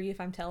that tree if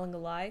I'm telling a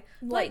lie.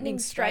 Lightning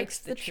strikes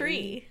the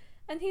tree.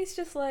 And he's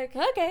just like,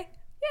 Okay.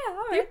 yeah,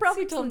 all right. You're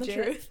probably seems telling the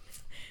legit.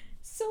 truth.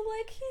 So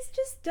like, he's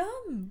just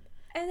dumb.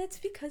 And it's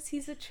because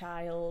he's a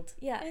child.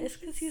 Yeah, And it's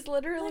because he's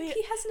literally like,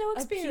 he has no a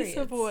experience. piece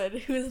of wood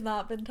who has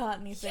not been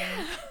taught anything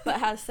but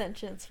has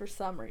sentience for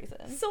some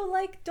reason. So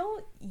like,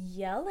 don't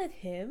yell at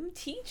him.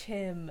 Teach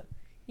him.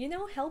 You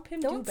know, help him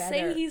Don't do better.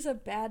 say he's a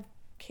bad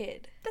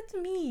kid. That's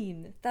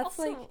mean. That's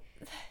Also,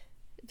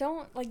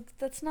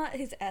 that's not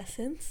his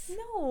essence.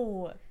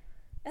 no.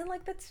 And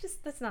like,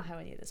 that's not how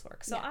any of this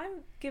works. So Yeah.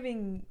 I'm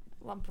giving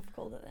Lump of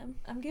coal to them.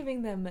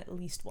 them at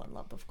least one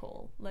lump of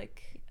coal.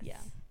 Like, yeah.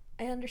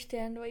 I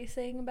understand what you're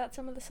saying about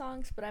some of the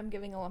songs, but I'm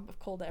giving a lump of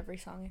coal to every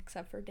song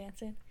except for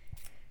Dancing.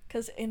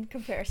 Because in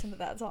comparison to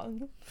that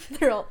song,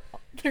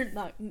 they're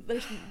not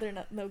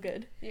no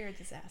good. You're a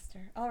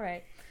disaster. All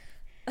right.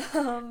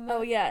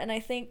 Oh yeah, and I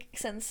think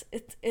since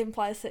it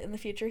implies that in the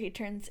future he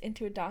turns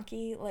into a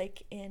donkey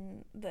like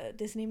in the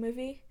Disney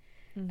movie,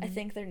 I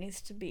think there needs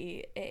to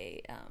be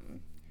a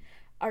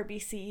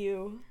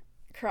RBCU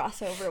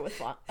crossover with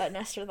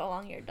Nestor the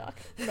Long-Eared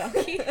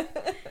Donkey.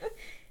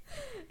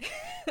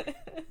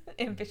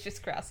 Ambitious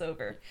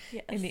crossover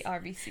Yes. in the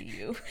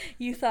RVCU.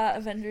 You thought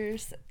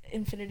Avengers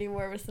Infinity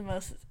War was the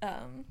most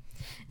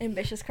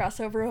ambitious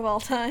crossover of all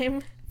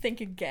time? Think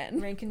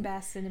again. Rankin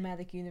Bass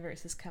Cinematic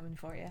Universe is coming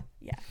for you.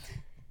 Yeah.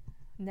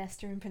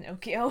 Nestor and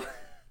Pinocchio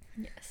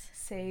Yes.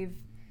 save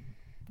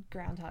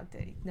Groundhog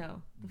Day.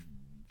 No,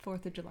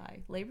 4th of July.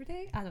 Labor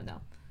Day? I don't know.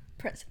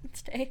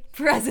 President's Day.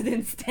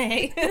 President's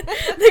Day.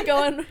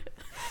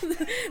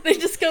 They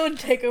just go and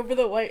take over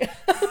the White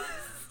House.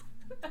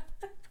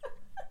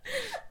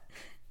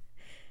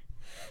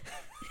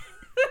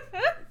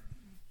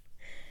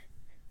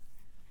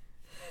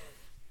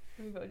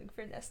 Are we voting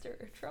for Nestor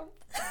or Trump?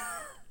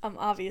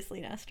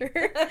 Obviously Nestor.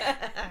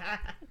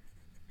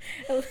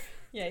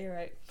 Yeah, you're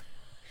right.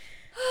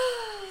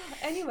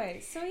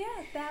 Anyway, so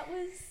yeah, that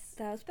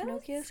was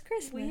Pinocchio's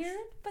Christmas. weird,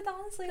 but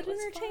honestly, But it was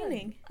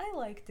entertaining. fun. I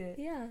liked it.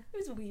 Yeah. It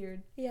was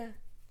weird. Yeah.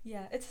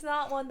 Yeah, it's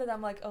not one that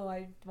I'm like, oh,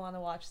 I want to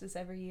watch this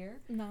every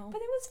year, No.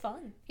 but it was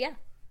fun. Yeah.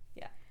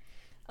 Yeah.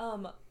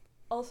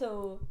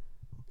 Also,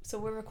 so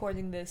we're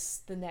recording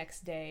this the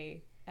next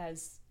day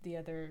as the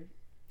other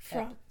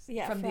From the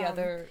the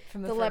first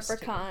two.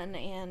 Leprechaun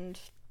and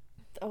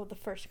the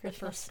first The Christmas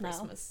first snow.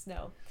 Christmas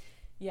snow.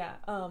 Yeah,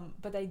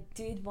 but I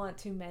did want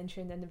to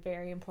mention a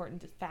very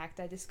important fact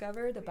I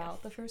discovered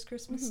about the first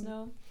Christmas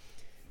snow.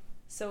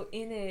 So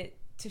in it,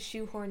 to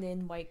shoehorn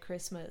in White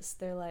Christmas,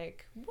 they're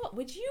like, what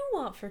would you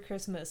want for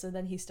Christmas? And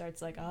then he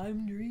starts like,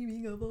 I'm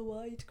dreaming of a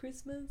white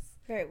Christmas.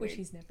 Very Which weird.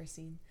 he's never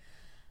seen.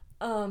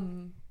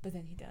 But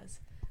then he does.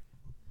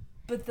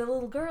 But the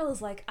little girl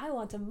is like, I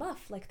want a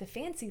muff like the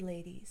fancy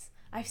ladies.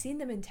 I've seen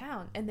them in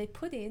town, and they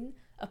put in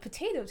a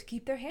potato to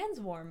keep their hands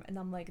warm. And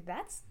I'm like,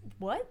 that's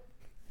what?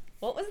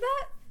 what was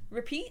that?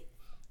 Repeat?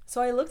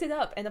 So I looked it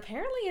up, and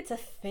apparently it's a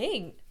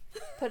thing.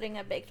 Putting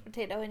a baked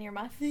potato in your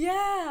muff.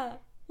 Yeah.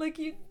 Like,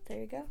 There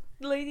you go.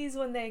 ladies,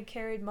 when they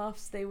carried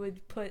muffs, they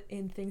would put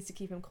in things to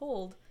keep them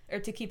cold, or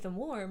to keep them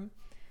warm.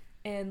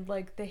 And,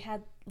 like, they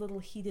had little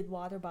heated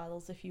water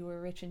bottles if you were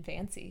rich and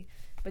fancy.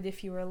 But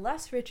if you were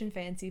less rich and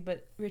fancy,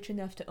 but rich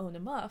enough to own a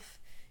muff,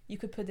 you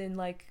could put in,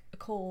 like, a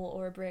coal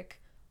or a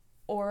brick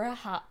or a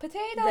hot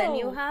potato. Then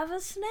you have a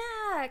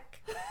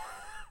snack.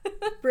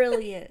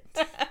 Brilliant.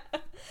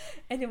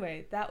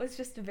 Anyway, that was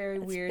just a very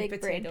That's weird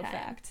big brain potato time.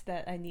 fact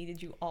that I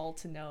needed you all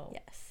to know.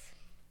 Yes.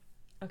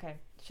 Okay,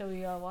 shall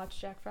we watch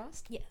Jack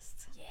Frost? Yes.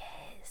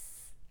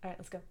 Yes. All right,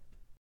 let's go.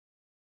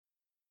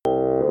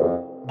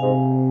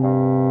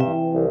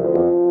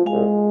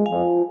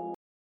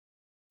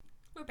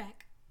 We're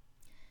back.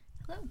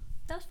 Hello.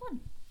 That was fun.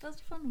 That was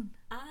a fun one.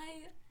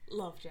 I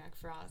love Jack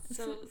Frost.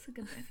 So it's a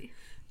good movie.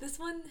 this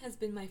one has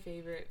been my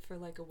favorite for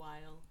like a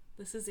while.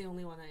 This is the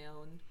only one I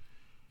own,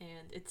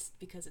 and it's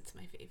because it's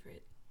my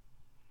favorite.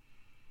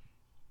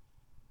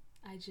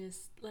 I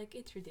just, like,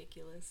 it's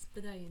ridiculous,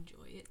 but I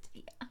enjoy it.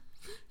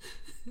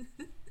 Yeah.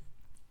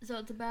 So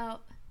it's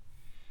about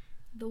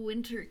the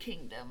Winter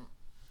Kingdom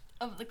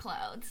of the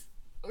Clouds,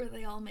 where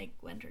they all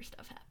make winter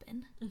stuff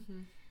happen. Mm-hmm.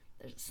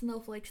 There's a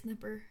snowflake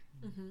snipper.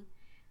 Mm-hmm.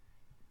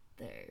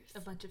 There's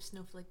A bunch of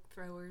snowflake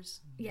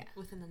throwers yeah,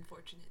 with an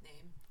unfortunate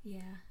name.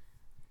 yeah.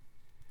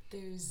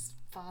 There's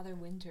Father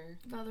Winter.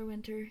 Father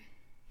Winter.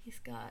 He's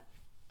got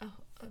a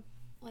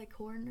like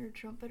horn or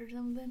trumpet or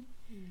something.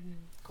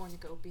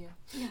 Cornucopia.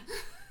 Yeah.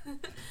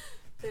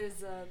 There's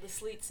the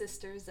Sleet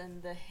Sisters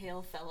and the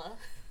Hail Fella.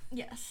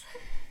 Yes.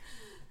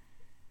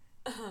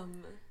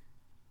 Um,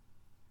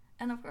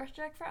 And of course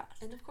Jack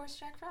Frost. and of course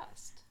Jack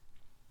Frost.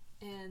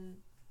 And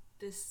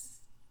this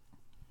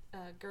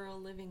girl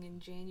living in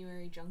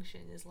January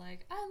Junction is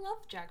like, I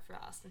love Jack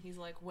Frost. And he's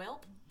like,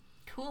 welp,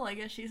 Cool, I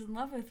guess she's in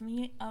love with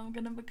me. I'm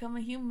gonna become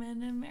a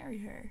human and marry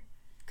her.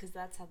 because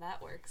that's how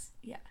that works.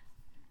 Yeah.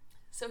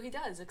 So he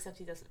does, except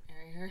he doesn't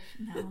marry her.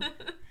 No.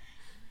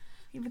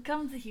 He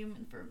becomes a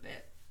human for a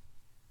bit.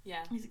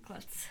 Yeah. He's a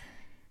klutz.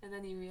 And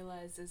then he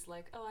realizes,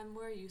 like, oh, I'm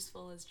more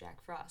useful as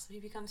Jack Frost. So he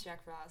becomes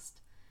Jack Frost.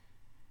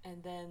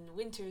 And then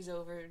winter's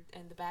over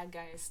and the bad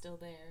guy is still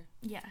there.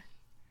 Yeah.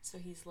 So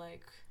he's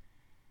like,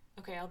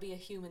 okay, I'll be a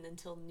human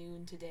until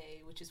noon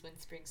today, which is when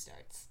spring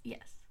starts.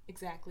 Yes.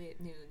 Exactly at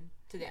noon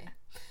today.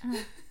 Uh-huh.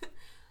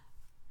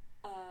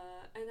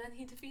 And then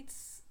he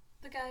defeats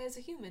the guy as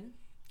a human,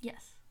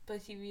 Yes.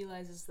 but he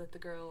realizes that the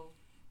girl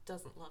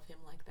doesn't love him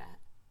like that.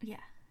 Yeah.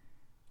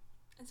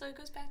 And so he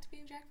goes back to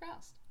being Jack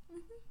Frost.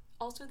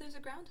 Also, there's a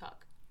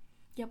groundhog.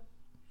 Yep.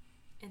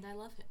 And I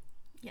love him.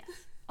 Yes.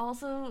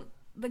 Also,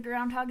 the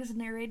groundhog is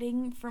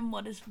narrating from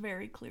what is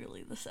very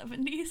clearly the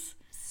 70s.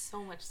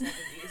 So much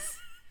 70s.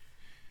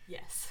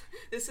 Yes.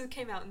 This one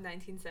came out in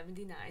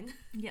 1979.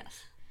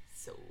 Yes.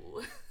 So...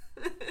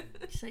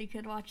 So you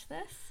could watch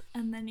this,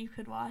 and then you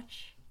could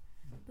watch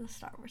the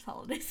Star Wars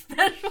Holiday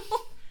Special.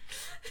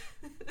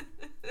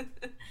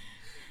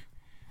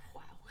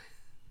 Wow.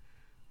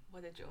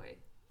 What a joy.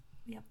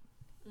 Yep.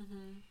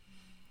 Mm-hmm.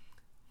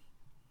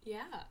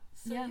 Yeah.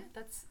 So Yeah. yeah,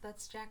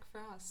 that's Jack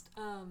Frost.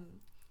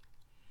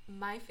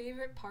 My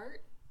favorite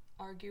part,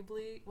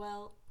 arguably,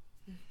 well,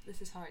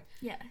 this is hard,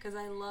 Yeah. because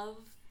I love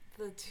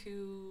the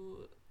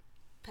two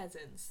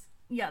peasants.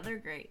 Yeah, they're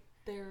great.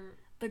 They're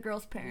The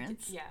girl's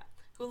parents. yeah,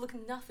 who look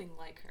nothing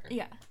like her.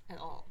 Yeah. At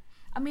all.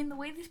 I mean, the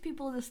way these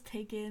people just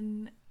take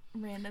in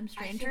random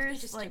I think strangers,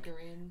 they just like, took her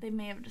in. they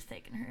may have just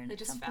taken her in They at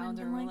just some found point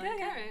her and and been were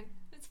like, okay. alright,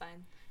 it's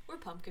fine. We're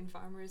pumpkin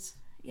farmers.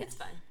 Yes. It's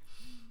fine.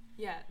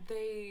 Yeah,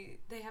 they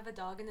have a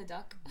dog and a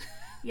duck.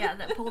 Yeah,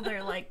 that pull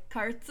their, like,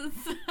 carts and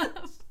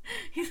stuff.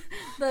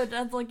 The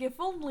dad's like, if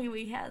only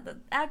we had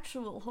an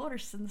actual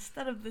horse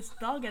instead of this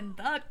dog and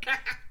duck.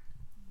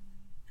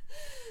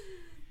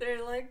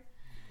 They're like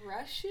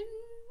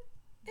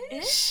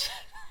Russian-ish.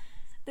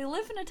 They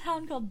live in a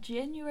town called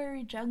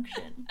January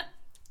Junction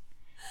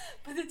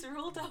But it's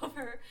ruled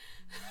over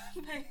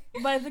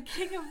by the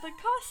king of the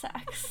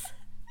Cossacks,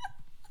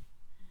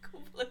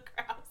 Kubla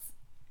Kraus.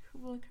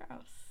 Kubla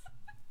Kraus.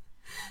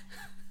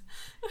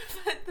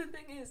 But the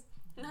thing is,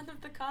 none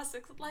of the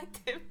Cossacks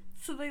liked him,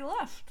 So they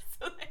left.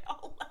 so they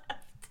all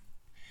left.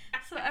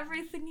 So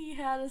everything he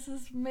had is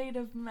made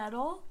of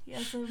metal. He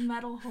has a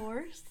metal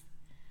horse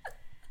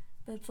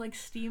that's like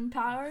steam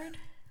powered.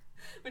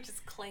 Which is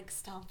Clank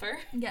Stomper.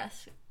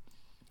 Yes,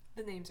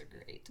 The names are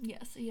great.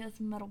 yes. He has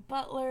a metal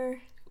butler.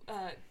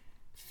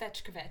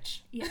 Fetch Kvetch.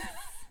 Yes.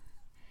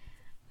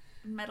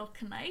 Metal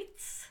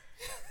knights.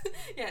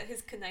 Yeah,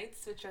 his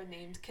knights, which are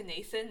named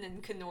Knathan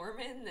and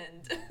Knorman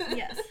and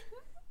Yes.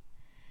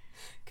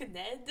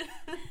 Kned.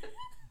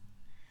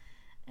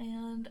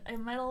 And a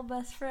metal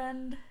best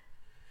friend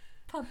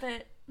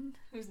puppet.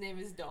 Whose name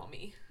is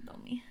Domi,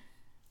 Domi.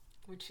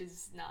 which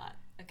is not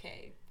a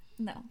K.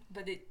 No.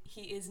 But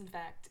he is in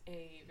fact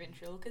a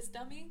ventriloquist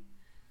dummy,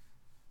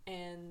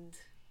 and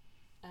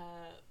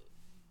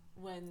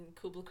when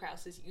Kubla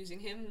Kraus is using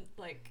him,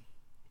 like,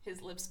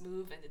 his lips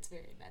move and it's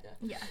very meta.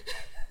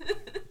 Yeah.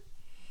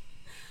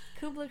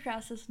 Kubla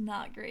Khass is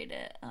not great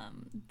at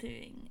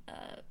doing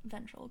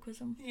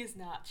ventriloquism. He is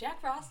not. Jack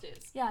Frost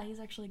is. Yeah, he's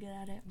actually good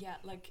at it. Yeah,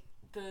 like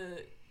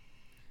the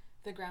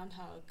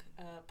groundhog,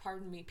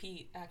 pardon me,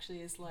 Pete,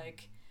 actually is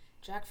like,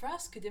 Jack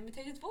Frost could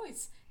imitate his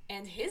voice,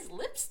 and his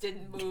lips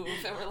didn't move.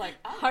 And we're like,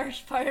 oh,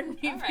 Harsh, pardon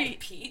me, all right,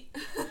 Pete.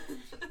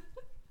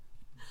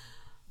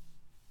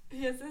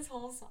 He has this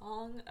whole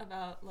song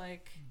about,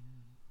 like,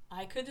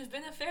 I could have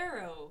been a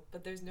pharaoh,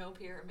 but there's no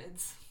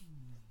pyramids.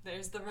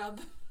 There's the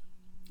rub.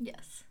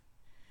 Yes.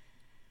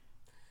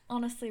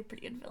 Honestly, a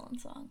pretty good villain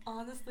song.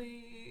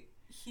 Honestly,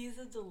 he's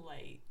a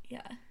delight.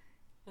 Yeah.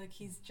 Like,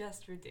 he's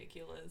just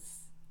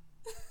ridiculous.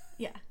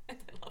 Yeah. And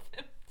I love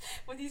him.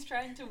 When he's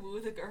trying to woo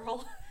the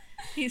girl.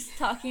 He's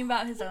talking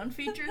about his own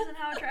features and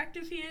how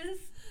attractive he is.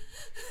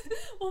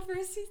 Well,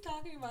 first he's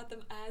talking about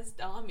them as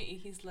Dami.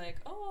 He's like,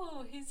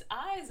 oh, his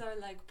eyes are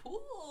like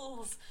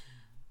pools.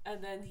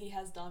 And then he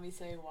has Dami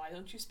say, why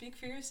don't you speak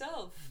for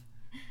yourself?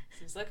 So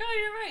he's like, oh,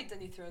 you're right. Then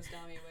he throws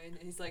Dami away and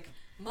he's like,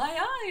 my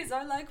eyes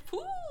are like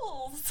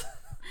pools.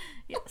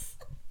 Yes.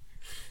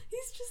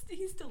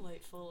 He's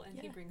delightful and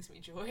he Yeah. brings me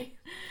joy.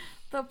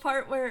 The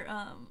part where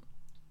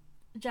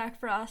Jack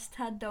Frost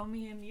had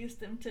Domi and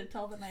used him to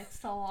tell the knights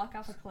to walk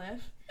off a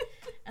cliff,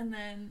 and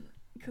then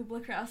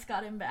Kubla Khass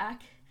got him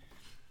back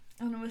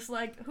and was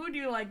like, who do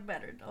you like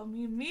better,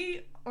 Domi,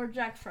 me or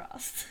Jack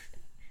Frost?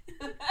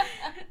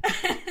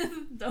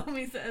 And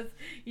Domi says,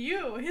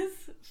 you, his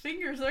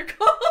fingers are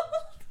cold.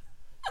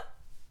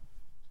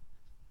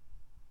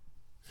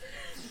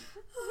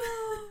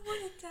 Oh, what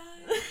a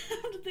time.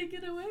 How did they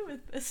get away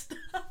with this stuff?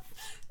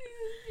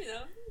 You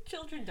know,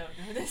 children don't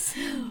know this.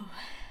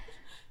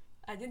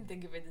 I didn't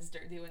think of it as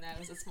dirty when I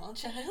was a small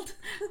child.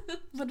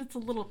 But it's a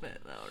little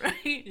bit though,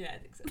 right? Yeah, I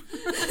think so.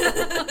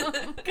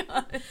 Oh,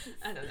 God.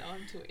 I don't know,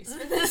 I'm too ace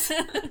for this.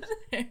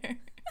 Fair.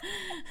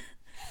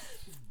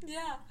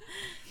 Yeah.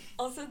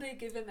 Also, they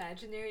give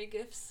imaginary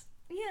gifts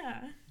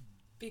Yeah.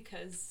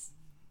 because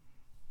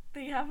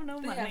They have no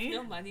they money.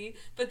 have no money,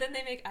 but then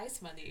they make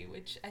ice money,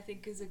 which I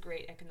think is a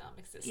great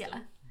economic system. Yeah.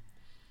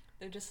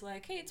 They're just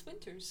like, hey, it's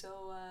winter,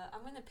 so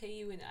I'm gonna pay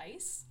you in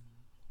ice.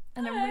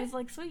 And Alright. everybody's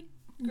like, sweet,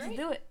 let's Great.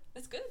 do it.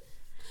 That's good.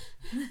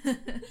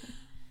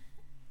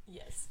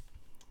 Yes.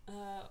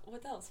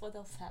 What else? What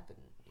else happened?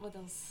 What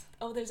else?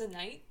 Oh, there's a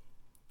knight,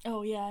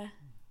 Oh yeah.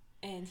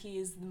 and he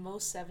is the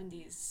most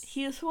 70s.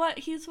 He's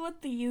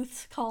what the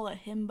youths call a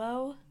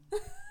himbo.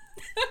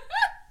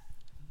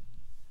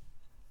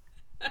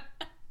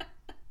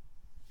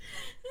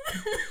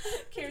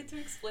 Care to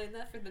explain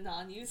that for the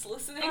non-youths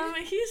listening?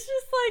 He's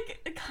just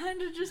like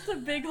kind of just a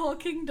big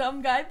hulking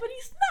dumb guy, but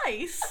he's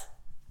nice.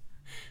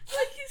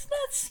 Like he's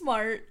not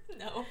smart,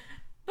 No.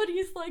 but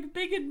he's like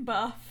big and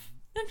buff,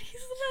 and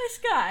he's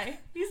a nice guy.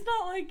 He's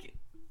not like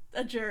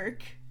a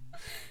jerk.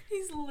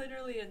 He's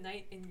literally a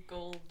knight in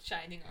gold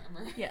shining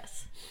armor.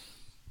 Yes.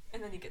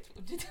 And then he gets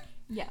wounded.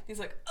 Yeah. He's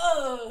like,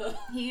 ugh!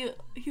 He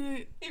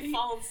He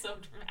falls so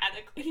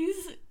dramatically.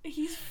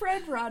 he's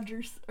Fred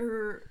Rogers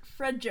or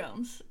Fred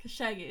Jones, because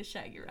Shaggy is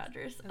Shaggy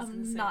Rogers. I was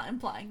gonna I'm say. not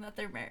implying that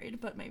they're married,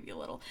 but maybe a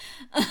little.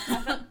 I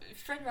thought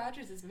Fred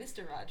Rogers is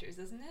Mr. Rogers,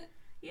 isn't it?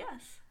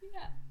 Yes.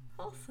 Yeah.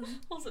 Awesome.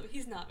 Also,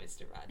 he's not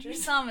Mr. Rogers.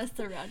 He's not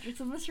Mr. Rogers,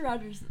 so Mr.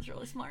 Rogers is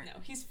really smart. No,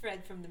 he's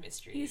Fred from the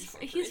Mystery He's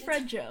Incorporated.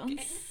 Fred Jones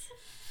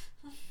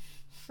Okay.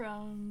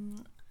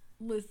 from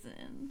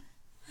Listen.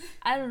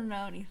 I don't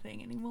know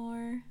anything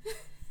anymore.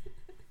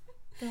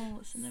 Don't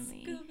listen to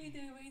me.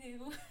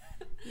 Scooby-Dooby-Doo.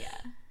 Yeah.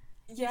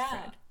 Yeah.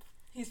 Fred.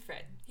 He's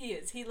Fred. He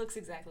is. He looks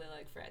exactly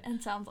like Fred.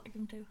 And sounds like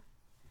him too.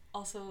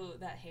 Also,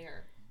 that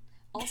hair.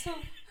 Also,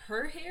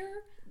 her hair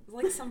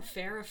was like some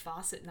Farrah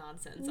Fawcett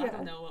nonsense. I Yeah.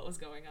 don't know what was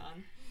going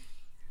on.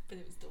 But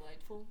it was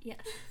delightful. Yes.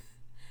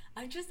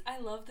 I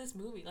love this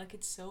movie. Like,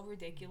 it's so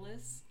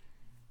ridiculous.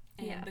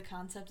 And Yeah. the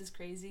concept is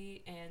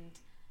crazy. And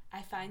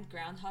I find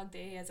Groundhog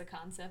Day as a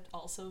concept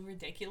also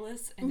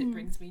ridiculous. And Mhm. it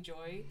brings me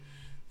joy.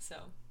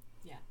 So,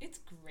 yeah, it's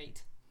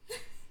great.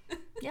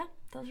 Yeah,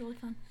 that was really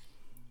fun.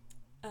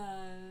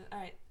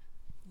 Alright.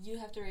 You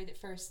have to rate it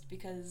first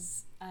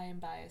because I am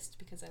biased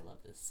because I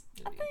love this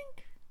I movie.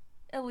 think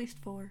at least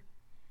 4.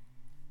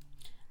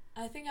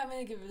 I think I'm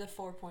going to give it a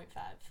 4.5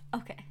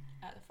 Okay.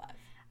 out of 5.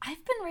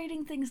 I've been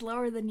rating things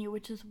lower than you,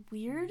 which is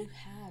weird. You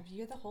have.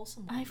 You're the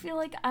wholesome one. I feel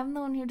like I'm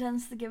the one who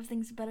tends to give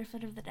things a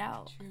benefit of the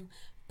doubt. True.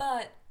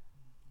 But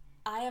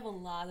I have a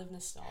lot of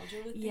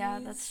nostalgia with these. Yeah,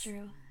 that's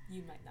true.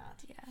 You might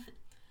not.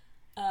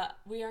 Yeah.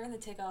 We are going to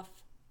take off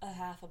a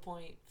half a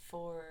point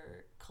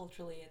for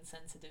culturally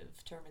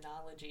insensitive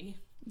terminology.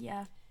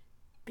 Yeah.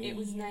 It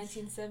was Being is-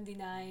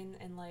 1979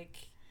 and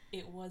like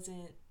it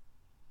wasn't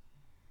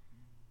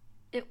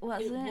It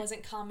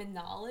wasn't. common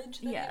knowledge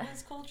that Yeah. it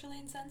was culturally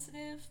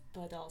insensitive,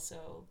 but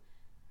also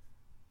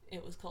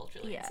it was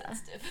culturally Yeah.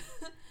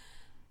 insensitive.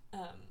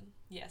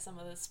 Yeah, some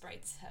of the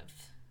sprites have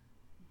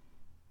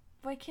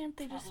Why can't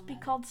they just be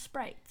problematic. called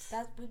sprites?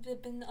 that would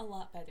have been a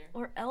lot better.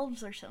 Or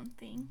elves or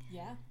something.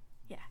 Yeah.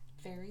 Yeah.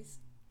 Fairies.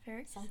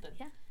 Fairies? Something.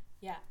 Yeah.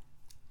 Yeah.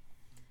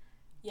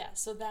 Yeah,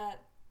 so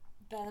that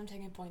bad I'm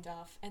taking a point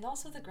off. And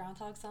also the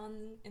groundhog song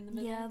in the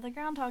middle. Yeah, the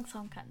groundhog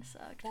song kind of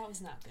sucked. That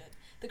was not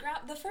good.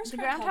 The first The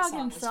groundhog groundhog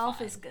song himself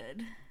was is fine.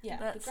 good. Yeah,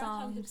 that the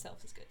groundhog song-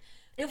 himself is good.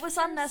 It was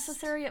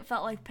unnecessary. It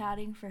felt like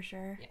padding for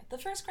sure. Yeah, the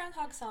first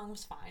groundhog song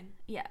was fine.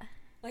 Yeah.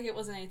 Like, it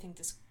wasn't anything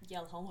to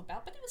yell home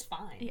about, but it was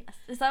fine. Yes.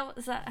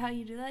 Is that how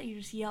you do that? You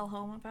just yell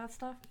home about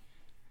stuff?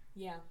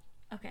 Yeah,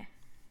 Okay.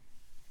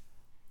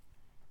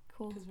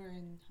 Cool. because we're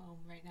in home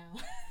right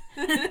now.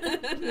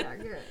 Yeah,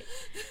 you're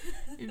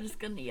right. You're just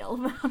gonna yell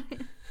about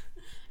it.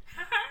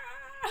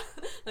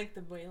 Like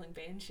the wailing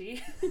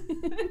banshee.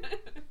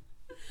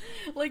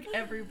 Like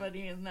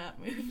everybody in that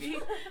movie.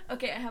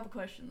 Okay, I have a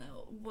question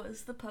though.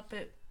 Was the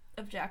puppet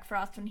of Jack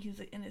Frost when he was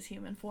in his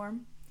human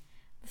form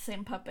the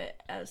same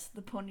puppet as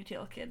the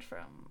ponytail kid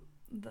from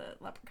the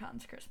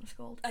Leprechaun's Christmas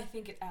Gold? I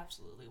think it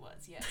absolutely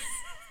was, yes.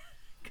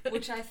 Good.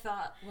 Which I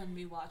thought when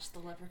we watched The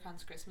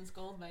Leprechaun's Christmas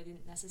Gold, but I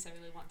didn't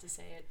necessarily want to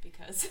say it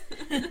because...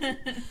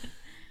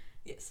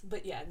 Yes,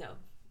 but yeah, no,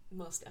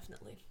 most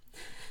definitely.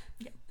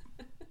 Yep.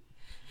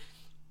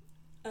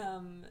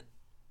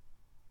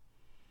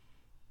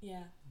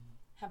 Yeah.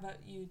 How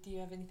about you? Do you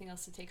have anything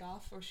else to take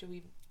off, or should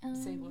we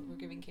say what we're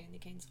giving candy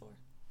canes for?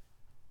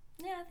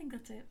 Yeah, I think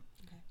that's it.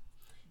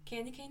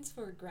 Candy canes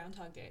for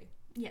Groundhog Day,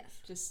 Yes.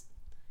 just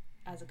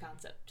as a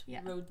concept.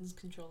 Yeah. Rodents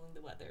controlling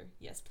the weather.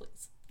 Yes,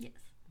 please. Yes.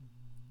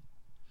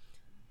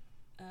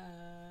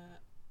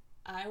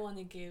 I want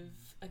to give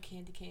a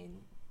candy cane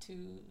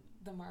to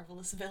the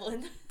marvelous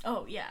villain.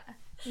 Oh yeah,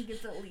 he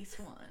gets at least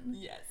one.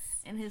 Yes.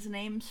 And his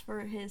names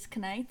for his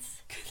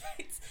knights.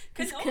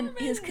 His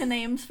Knorman.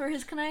 names for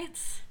his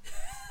knights.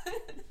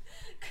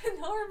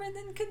 Knorman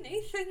and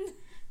Knathan.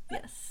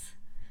 Yes.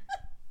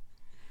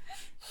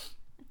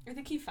 I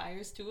think he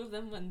fires two of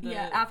them when the...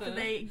 Yeah, after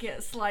they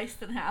get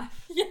sliced in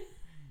half. Yeah.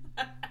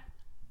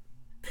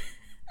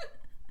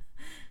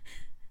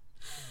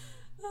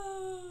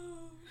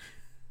 Oh.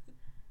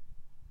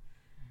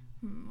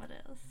 What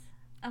else?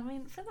 I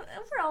mean,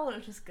 overall, it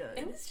was just good.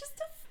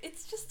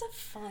 It's just a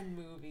fun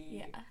movie.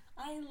 Yeah.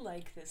 I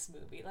like this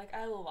movie. Like,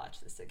 I will watch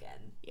this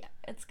again. Yeah,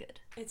 it's good.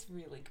 It's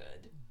really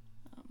good.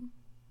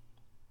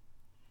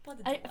 What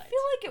a I delight. feel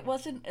like it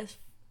wasn't as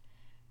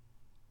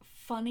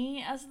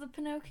funny as the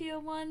Pinocchio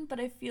one, but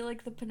I feel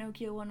like the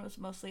Pinocchio one was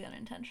mostly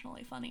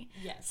unintentionally funny.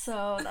 Yes.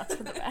 So that's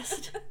for the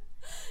best.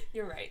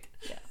 You're right.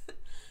 Yeah.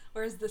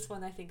 Whereas this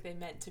one, I think they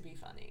meant to be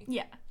funny.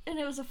 Yeah, and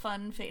it was a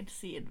fun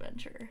fantasy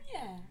adventure.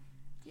 Yeah.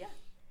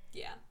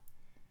 Yeah.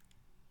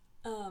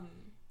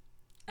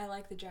 I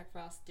like that Jack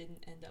Frost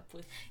didn't end up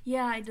with...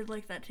 Yeah, I did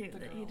like that too, The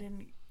that he girl.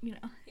 didn't,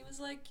 He was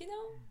like,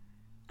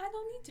 I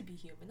don't need to be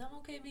human. I'm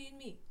okay being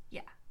me.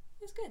 Yeah.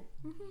 It was good.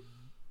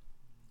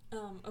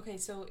 Okay,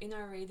 so in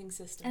our rating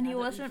system... And now he that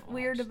we've wasn't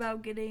weird watched-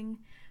 about getting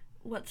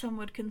what some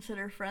would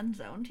consider friend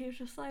zoned. He was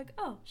just like,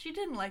 oh, she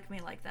didn't like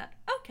me like that.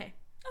 Okay,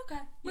 Okay.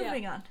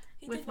 moving on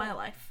He with did my well.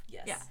 life.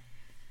 Yes. Yeah.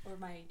 Or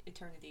my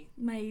eternity,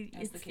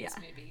 As as the case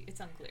may be. It's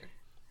unclear.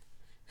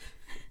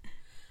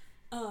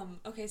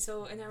 Okay,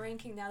 so in our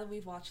ranking, now that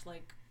we've watched, 5,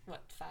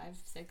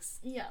 6,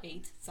 Yeah.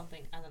 8,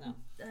 something, I don't know.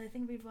 I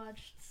think we've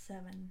watched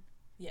 7.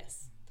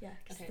 Yes. Yeah,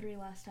 because Okay. 3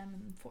 last time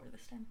and 4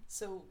 this time.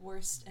 So,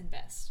 worst and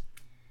best.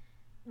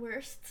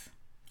 Worst,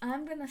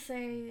 I'm gonna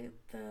say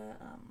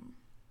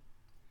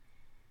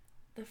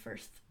the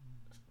first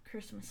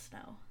Christmas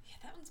snow. Yeah,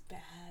 that one's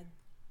bad.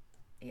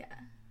 Yeah,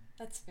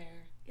 That's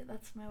fair. yeah,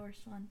 that's my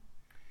worst one.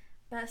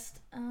 Best,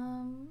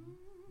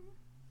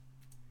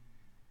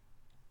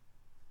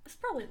 it's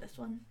probably this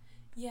one.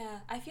 Yeah,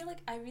 I feel like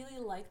I really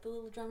like The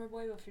Little Drummer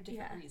Boy, but for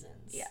different Yeah.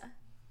 reasons. Yeah.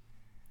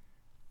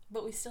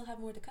 But we still have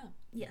more to come.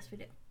 Yes, we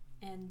do.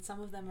 And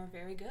some of them are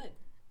very good.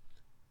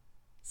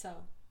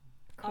 So,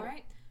 Cool.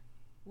 alright.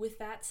 With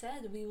that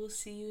said, we will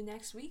see you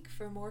next week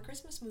for more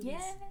Christmas movies.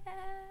 Yeah.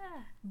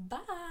 Bye.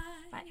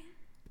 Bye.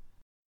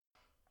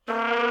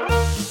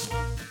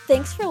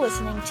 Thanks for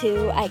listening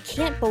to I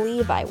Can't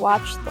Believe I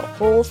Watched the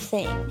Whole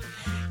Thing.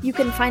 You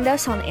can find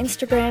us on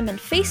Instagram and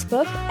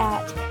Facebook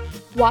at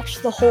Watch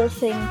the Whole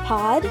Thing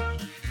Pod,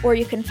 or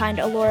you can find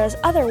Alora's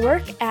other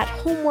work at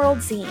Homeworld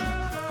Zine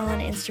on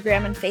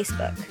Instagram and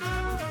Facebook.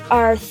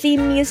 Our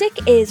theme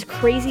music is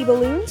Crazy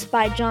Balloons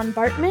by John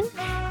Bartman,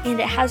 and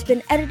it has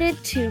been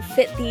edited to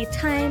fit the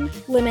time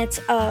limits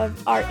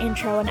of our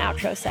intro and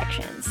outro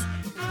sections.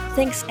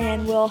 Thanks,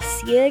 and we'll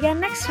see you again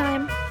next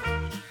time.